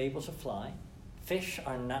naturally able to fly, fish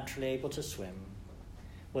are naturally able to swim,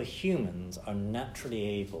 while humans are naturally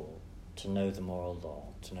able to know the moral law,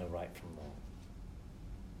 to know right from wrong.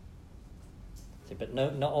 But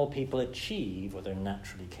not all people achieve what they're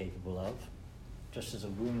naturally capable of, just as a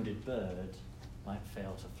wounded bird might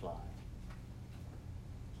fail to fly.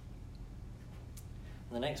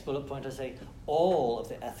 In the next bullet point, I say all of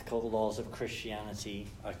the ethical laws of Christianity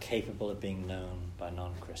are capable of being known by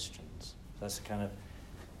non-Christians. That's a kind of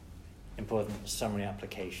important summary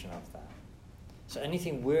application of that. So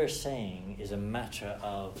anything we're saying is a matter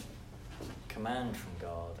of command from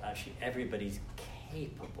God. Actually, everybody's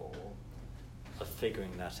capable of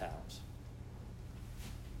figuring that out.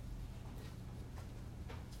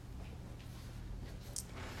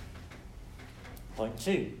 Point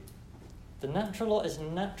 2. The natural law is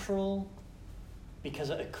natural because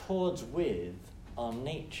it accords with our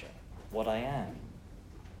nature, what I am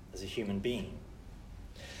as a human being.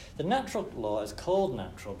 The natural law is called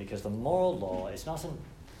natural because the moral law is not an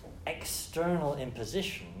external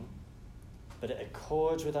imposition, but it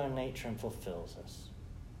accords with our nature and fulfills us.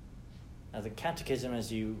 Now, the Catechism,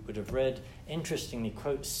 as you would have read, interestingly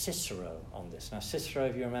quotes Cicero on this. Now, Cicero,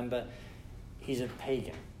 if you remember, he's a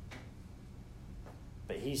pagan.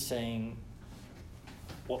 But he's saying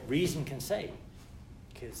what reason can say,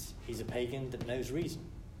 because he's a pagan that knows reason.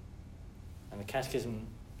 And the Catechism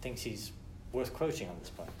thinks he's worth quoting on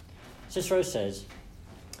this point. Cicero says,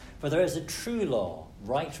 "For there is a true law,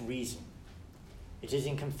 right reason. It is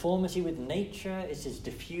in conformity with nature, it is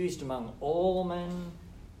diffused among all men,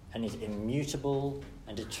 and is immutable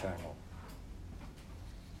and eternal."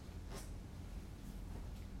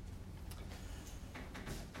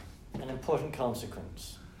 An important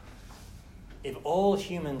consequence. If all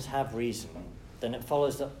humans have reason, then it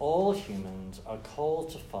follows that all humans are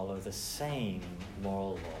called to follow the same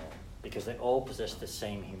moral law, because they all possess the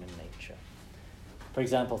same human nature. For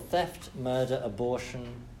example, theft, murder,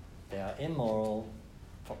 abortion, they are immoral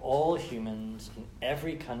for all humans in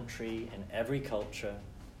every country, in every culture,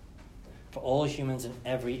 for all humans in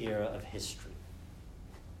every era of history.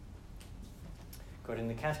 According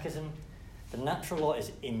to the Catechism, the natural law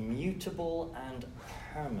is immutable and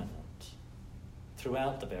permanent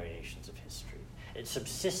throughout the variations of history. It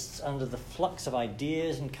subsists under the flux of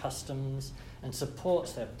ideas and customs and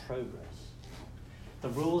supports their progress. The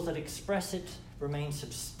rules that express it remain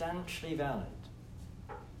substantially valid.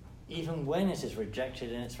 Even when it is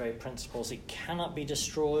rejected in its very principles, it cannot be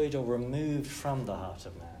destroyed or removed from the heart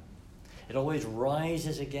of man. It always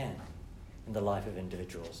rises again in the life of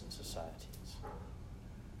individuals and societies.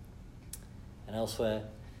 And elsewhere,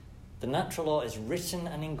 the natural law is written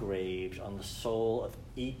and engraved on the soul of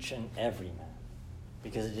each and every man,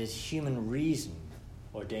 because it is human reason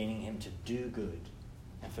ordaining him to do good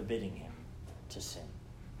and forbidding him to sin.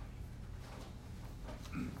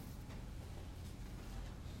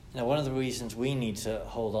 Now, one of the reasons we need to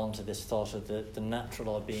hold on to this thought of the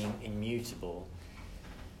natural law being immutable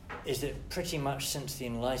is that pretty much since the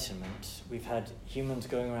Enlightenment, we've had humans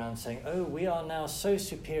going around saying, oh, we are now so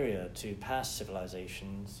superior to past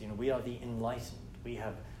civilizations, we are the enlightened, we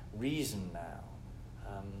have reason now.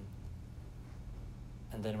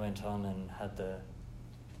 And then went on and had the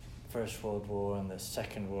First World War and the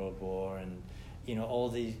Second World War and, all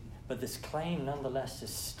these, but this claim nonetheless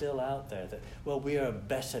is still out there that, well, we are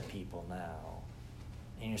better people now.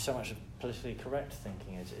 And so much of politically correct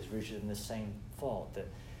thinking is rooted in the same thought that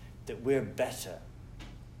we're better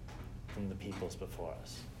than the peoples before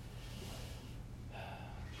us.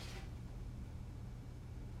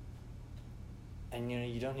 And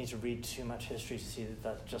you don't need to read too much history to see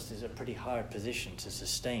that just is a pretty hard position to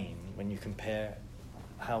sustain when you compare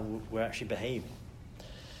how we're actually behaving.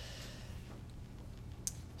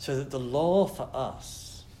 So that the law for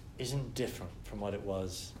us isn't different from what it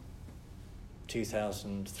was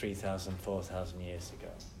 2,000, 3,000, 4,000 years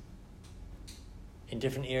ago. In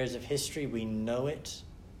different eras of history, we know it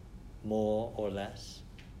more or less,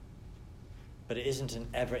 but it isn't an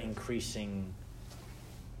ever-increasing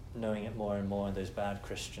knowing it more and more, and those bad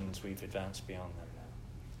Christians, we've advanced beyond them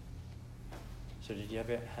now. So did you have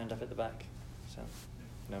your hand up at the back?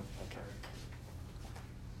 No?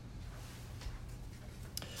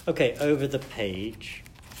 Okay, over the page.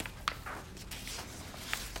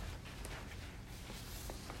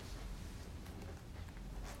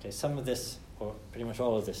 Okay, some of this or pretty much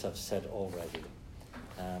all of this I've said already.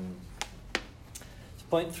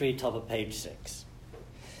 Point 3, top of page 6.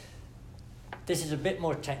 This is a bit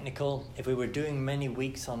more technical. If we were doing many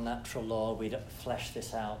weeks on natural law, we'd flesh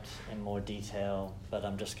this out in more detail, but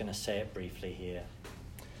I'm just going to say it briefly here.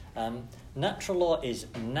 Natural law is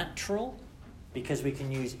natural because we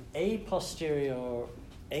can use a posteriori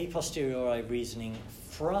reasoning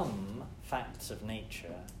from facts of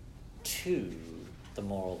nature to the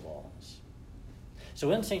moral laws. So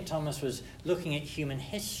when St. Thomas was looking at human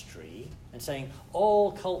history and saying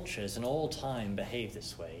all cultures and all time behave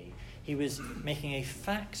this way, he was making a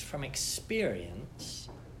fact from experience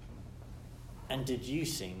and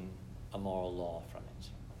deducing a moral law from it.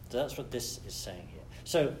 So that's what this is saying here.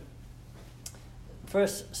 So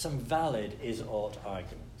first, some valid is-ought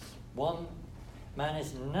arguments. 1, man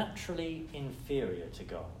is naturally inferior to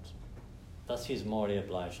God. Thus he is morally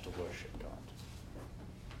obliged to worship God.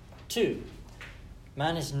 2,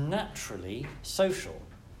 man is naturally social.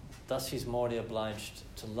 Thus he is morally obliged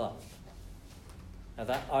to love. Now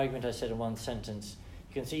that argument I said in one sentence,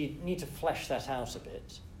 you can see you need to flesh that out a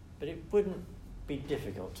bit, but it wouldn't be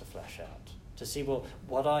difficult to flesh out. To see, well,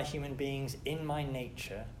 what are human beings in my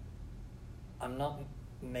nature? I'm not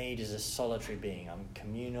made as a solitary being. I'm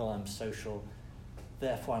communal, I'm social.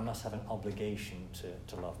 Therefore, I must have an obligation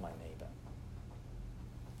to love my neighbour.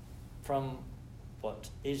 From what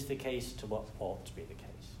is the case to what ought to be the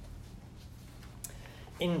case.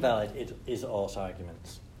 Invalid is-ought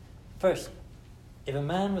arguments. First, if a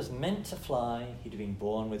man was meant to fly, he'd have been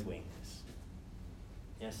born with wings.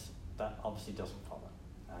 Yes, that obviously doesn't follow.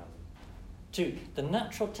 2, the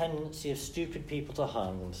natural tendency of stupid people to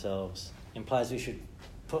harm themselves implies we should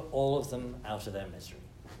put all of them out of their misery.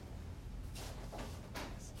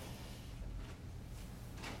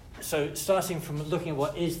 So starting from looking at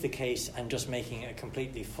what is the case and just making a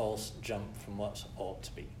completely false jump from what ought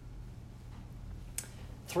to be.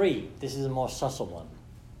 3, this is a more subtle one.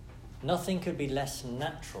 Nothing could be less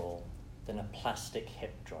natural than a plastic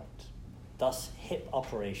hip joint. Thus, hip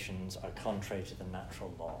operations are contrary to the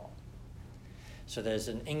natural law. So there's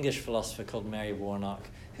an English philosopher called Mary Warnock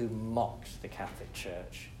who mocked the Catholic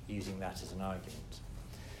Church using that as an argument.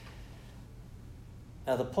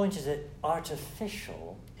 Now the point is that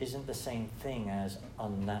artificial isn't the same thing as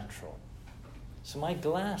unnatural. So my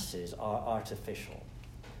glasses are artificial,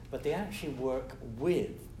 but they actually work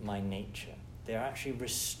with my nature. They're actually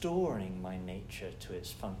restoring my nature to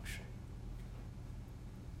its function.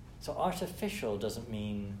 So artificial doesn't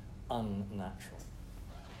mean unnatural.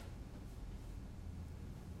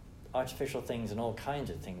 Artificial things and all kinds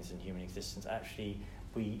of things in human existence, actually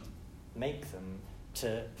we make them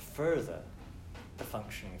to further the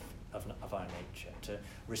functioning of our nature, to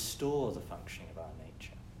restore the functioning of our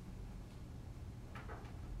nature.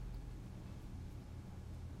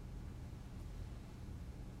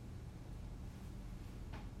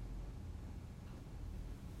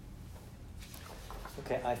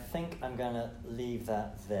 Okay, I think I'm going to leave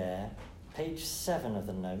that there. Page 7 of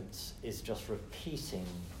the notes is just repeating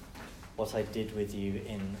what I did with you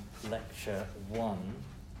in lecture 1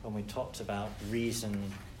 when we talked about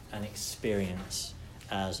reason and experience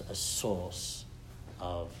as a source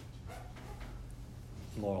of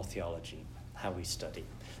moral theology, how we study.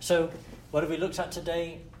 So, what have we looked at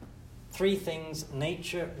today? 3 things: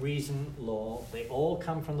 nature, reason, law. They all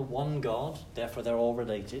come from the one God, therefore they're all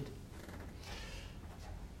related.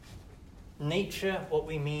 Nature, what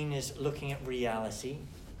we mean is looking at reality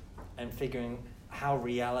and figuring how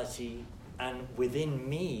reality and within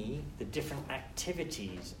me, the different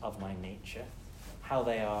activities of my nature, how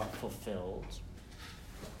they are fulfilled.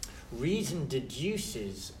 Reason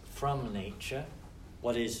deduces from nature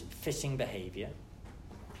what is fitting behavior,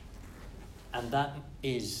 and that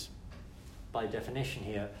is, by definition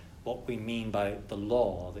here, what we mean by the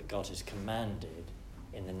law that God has commanded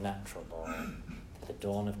in the natural law, the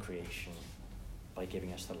dawn of creation, by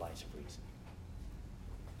giving us the light of reason.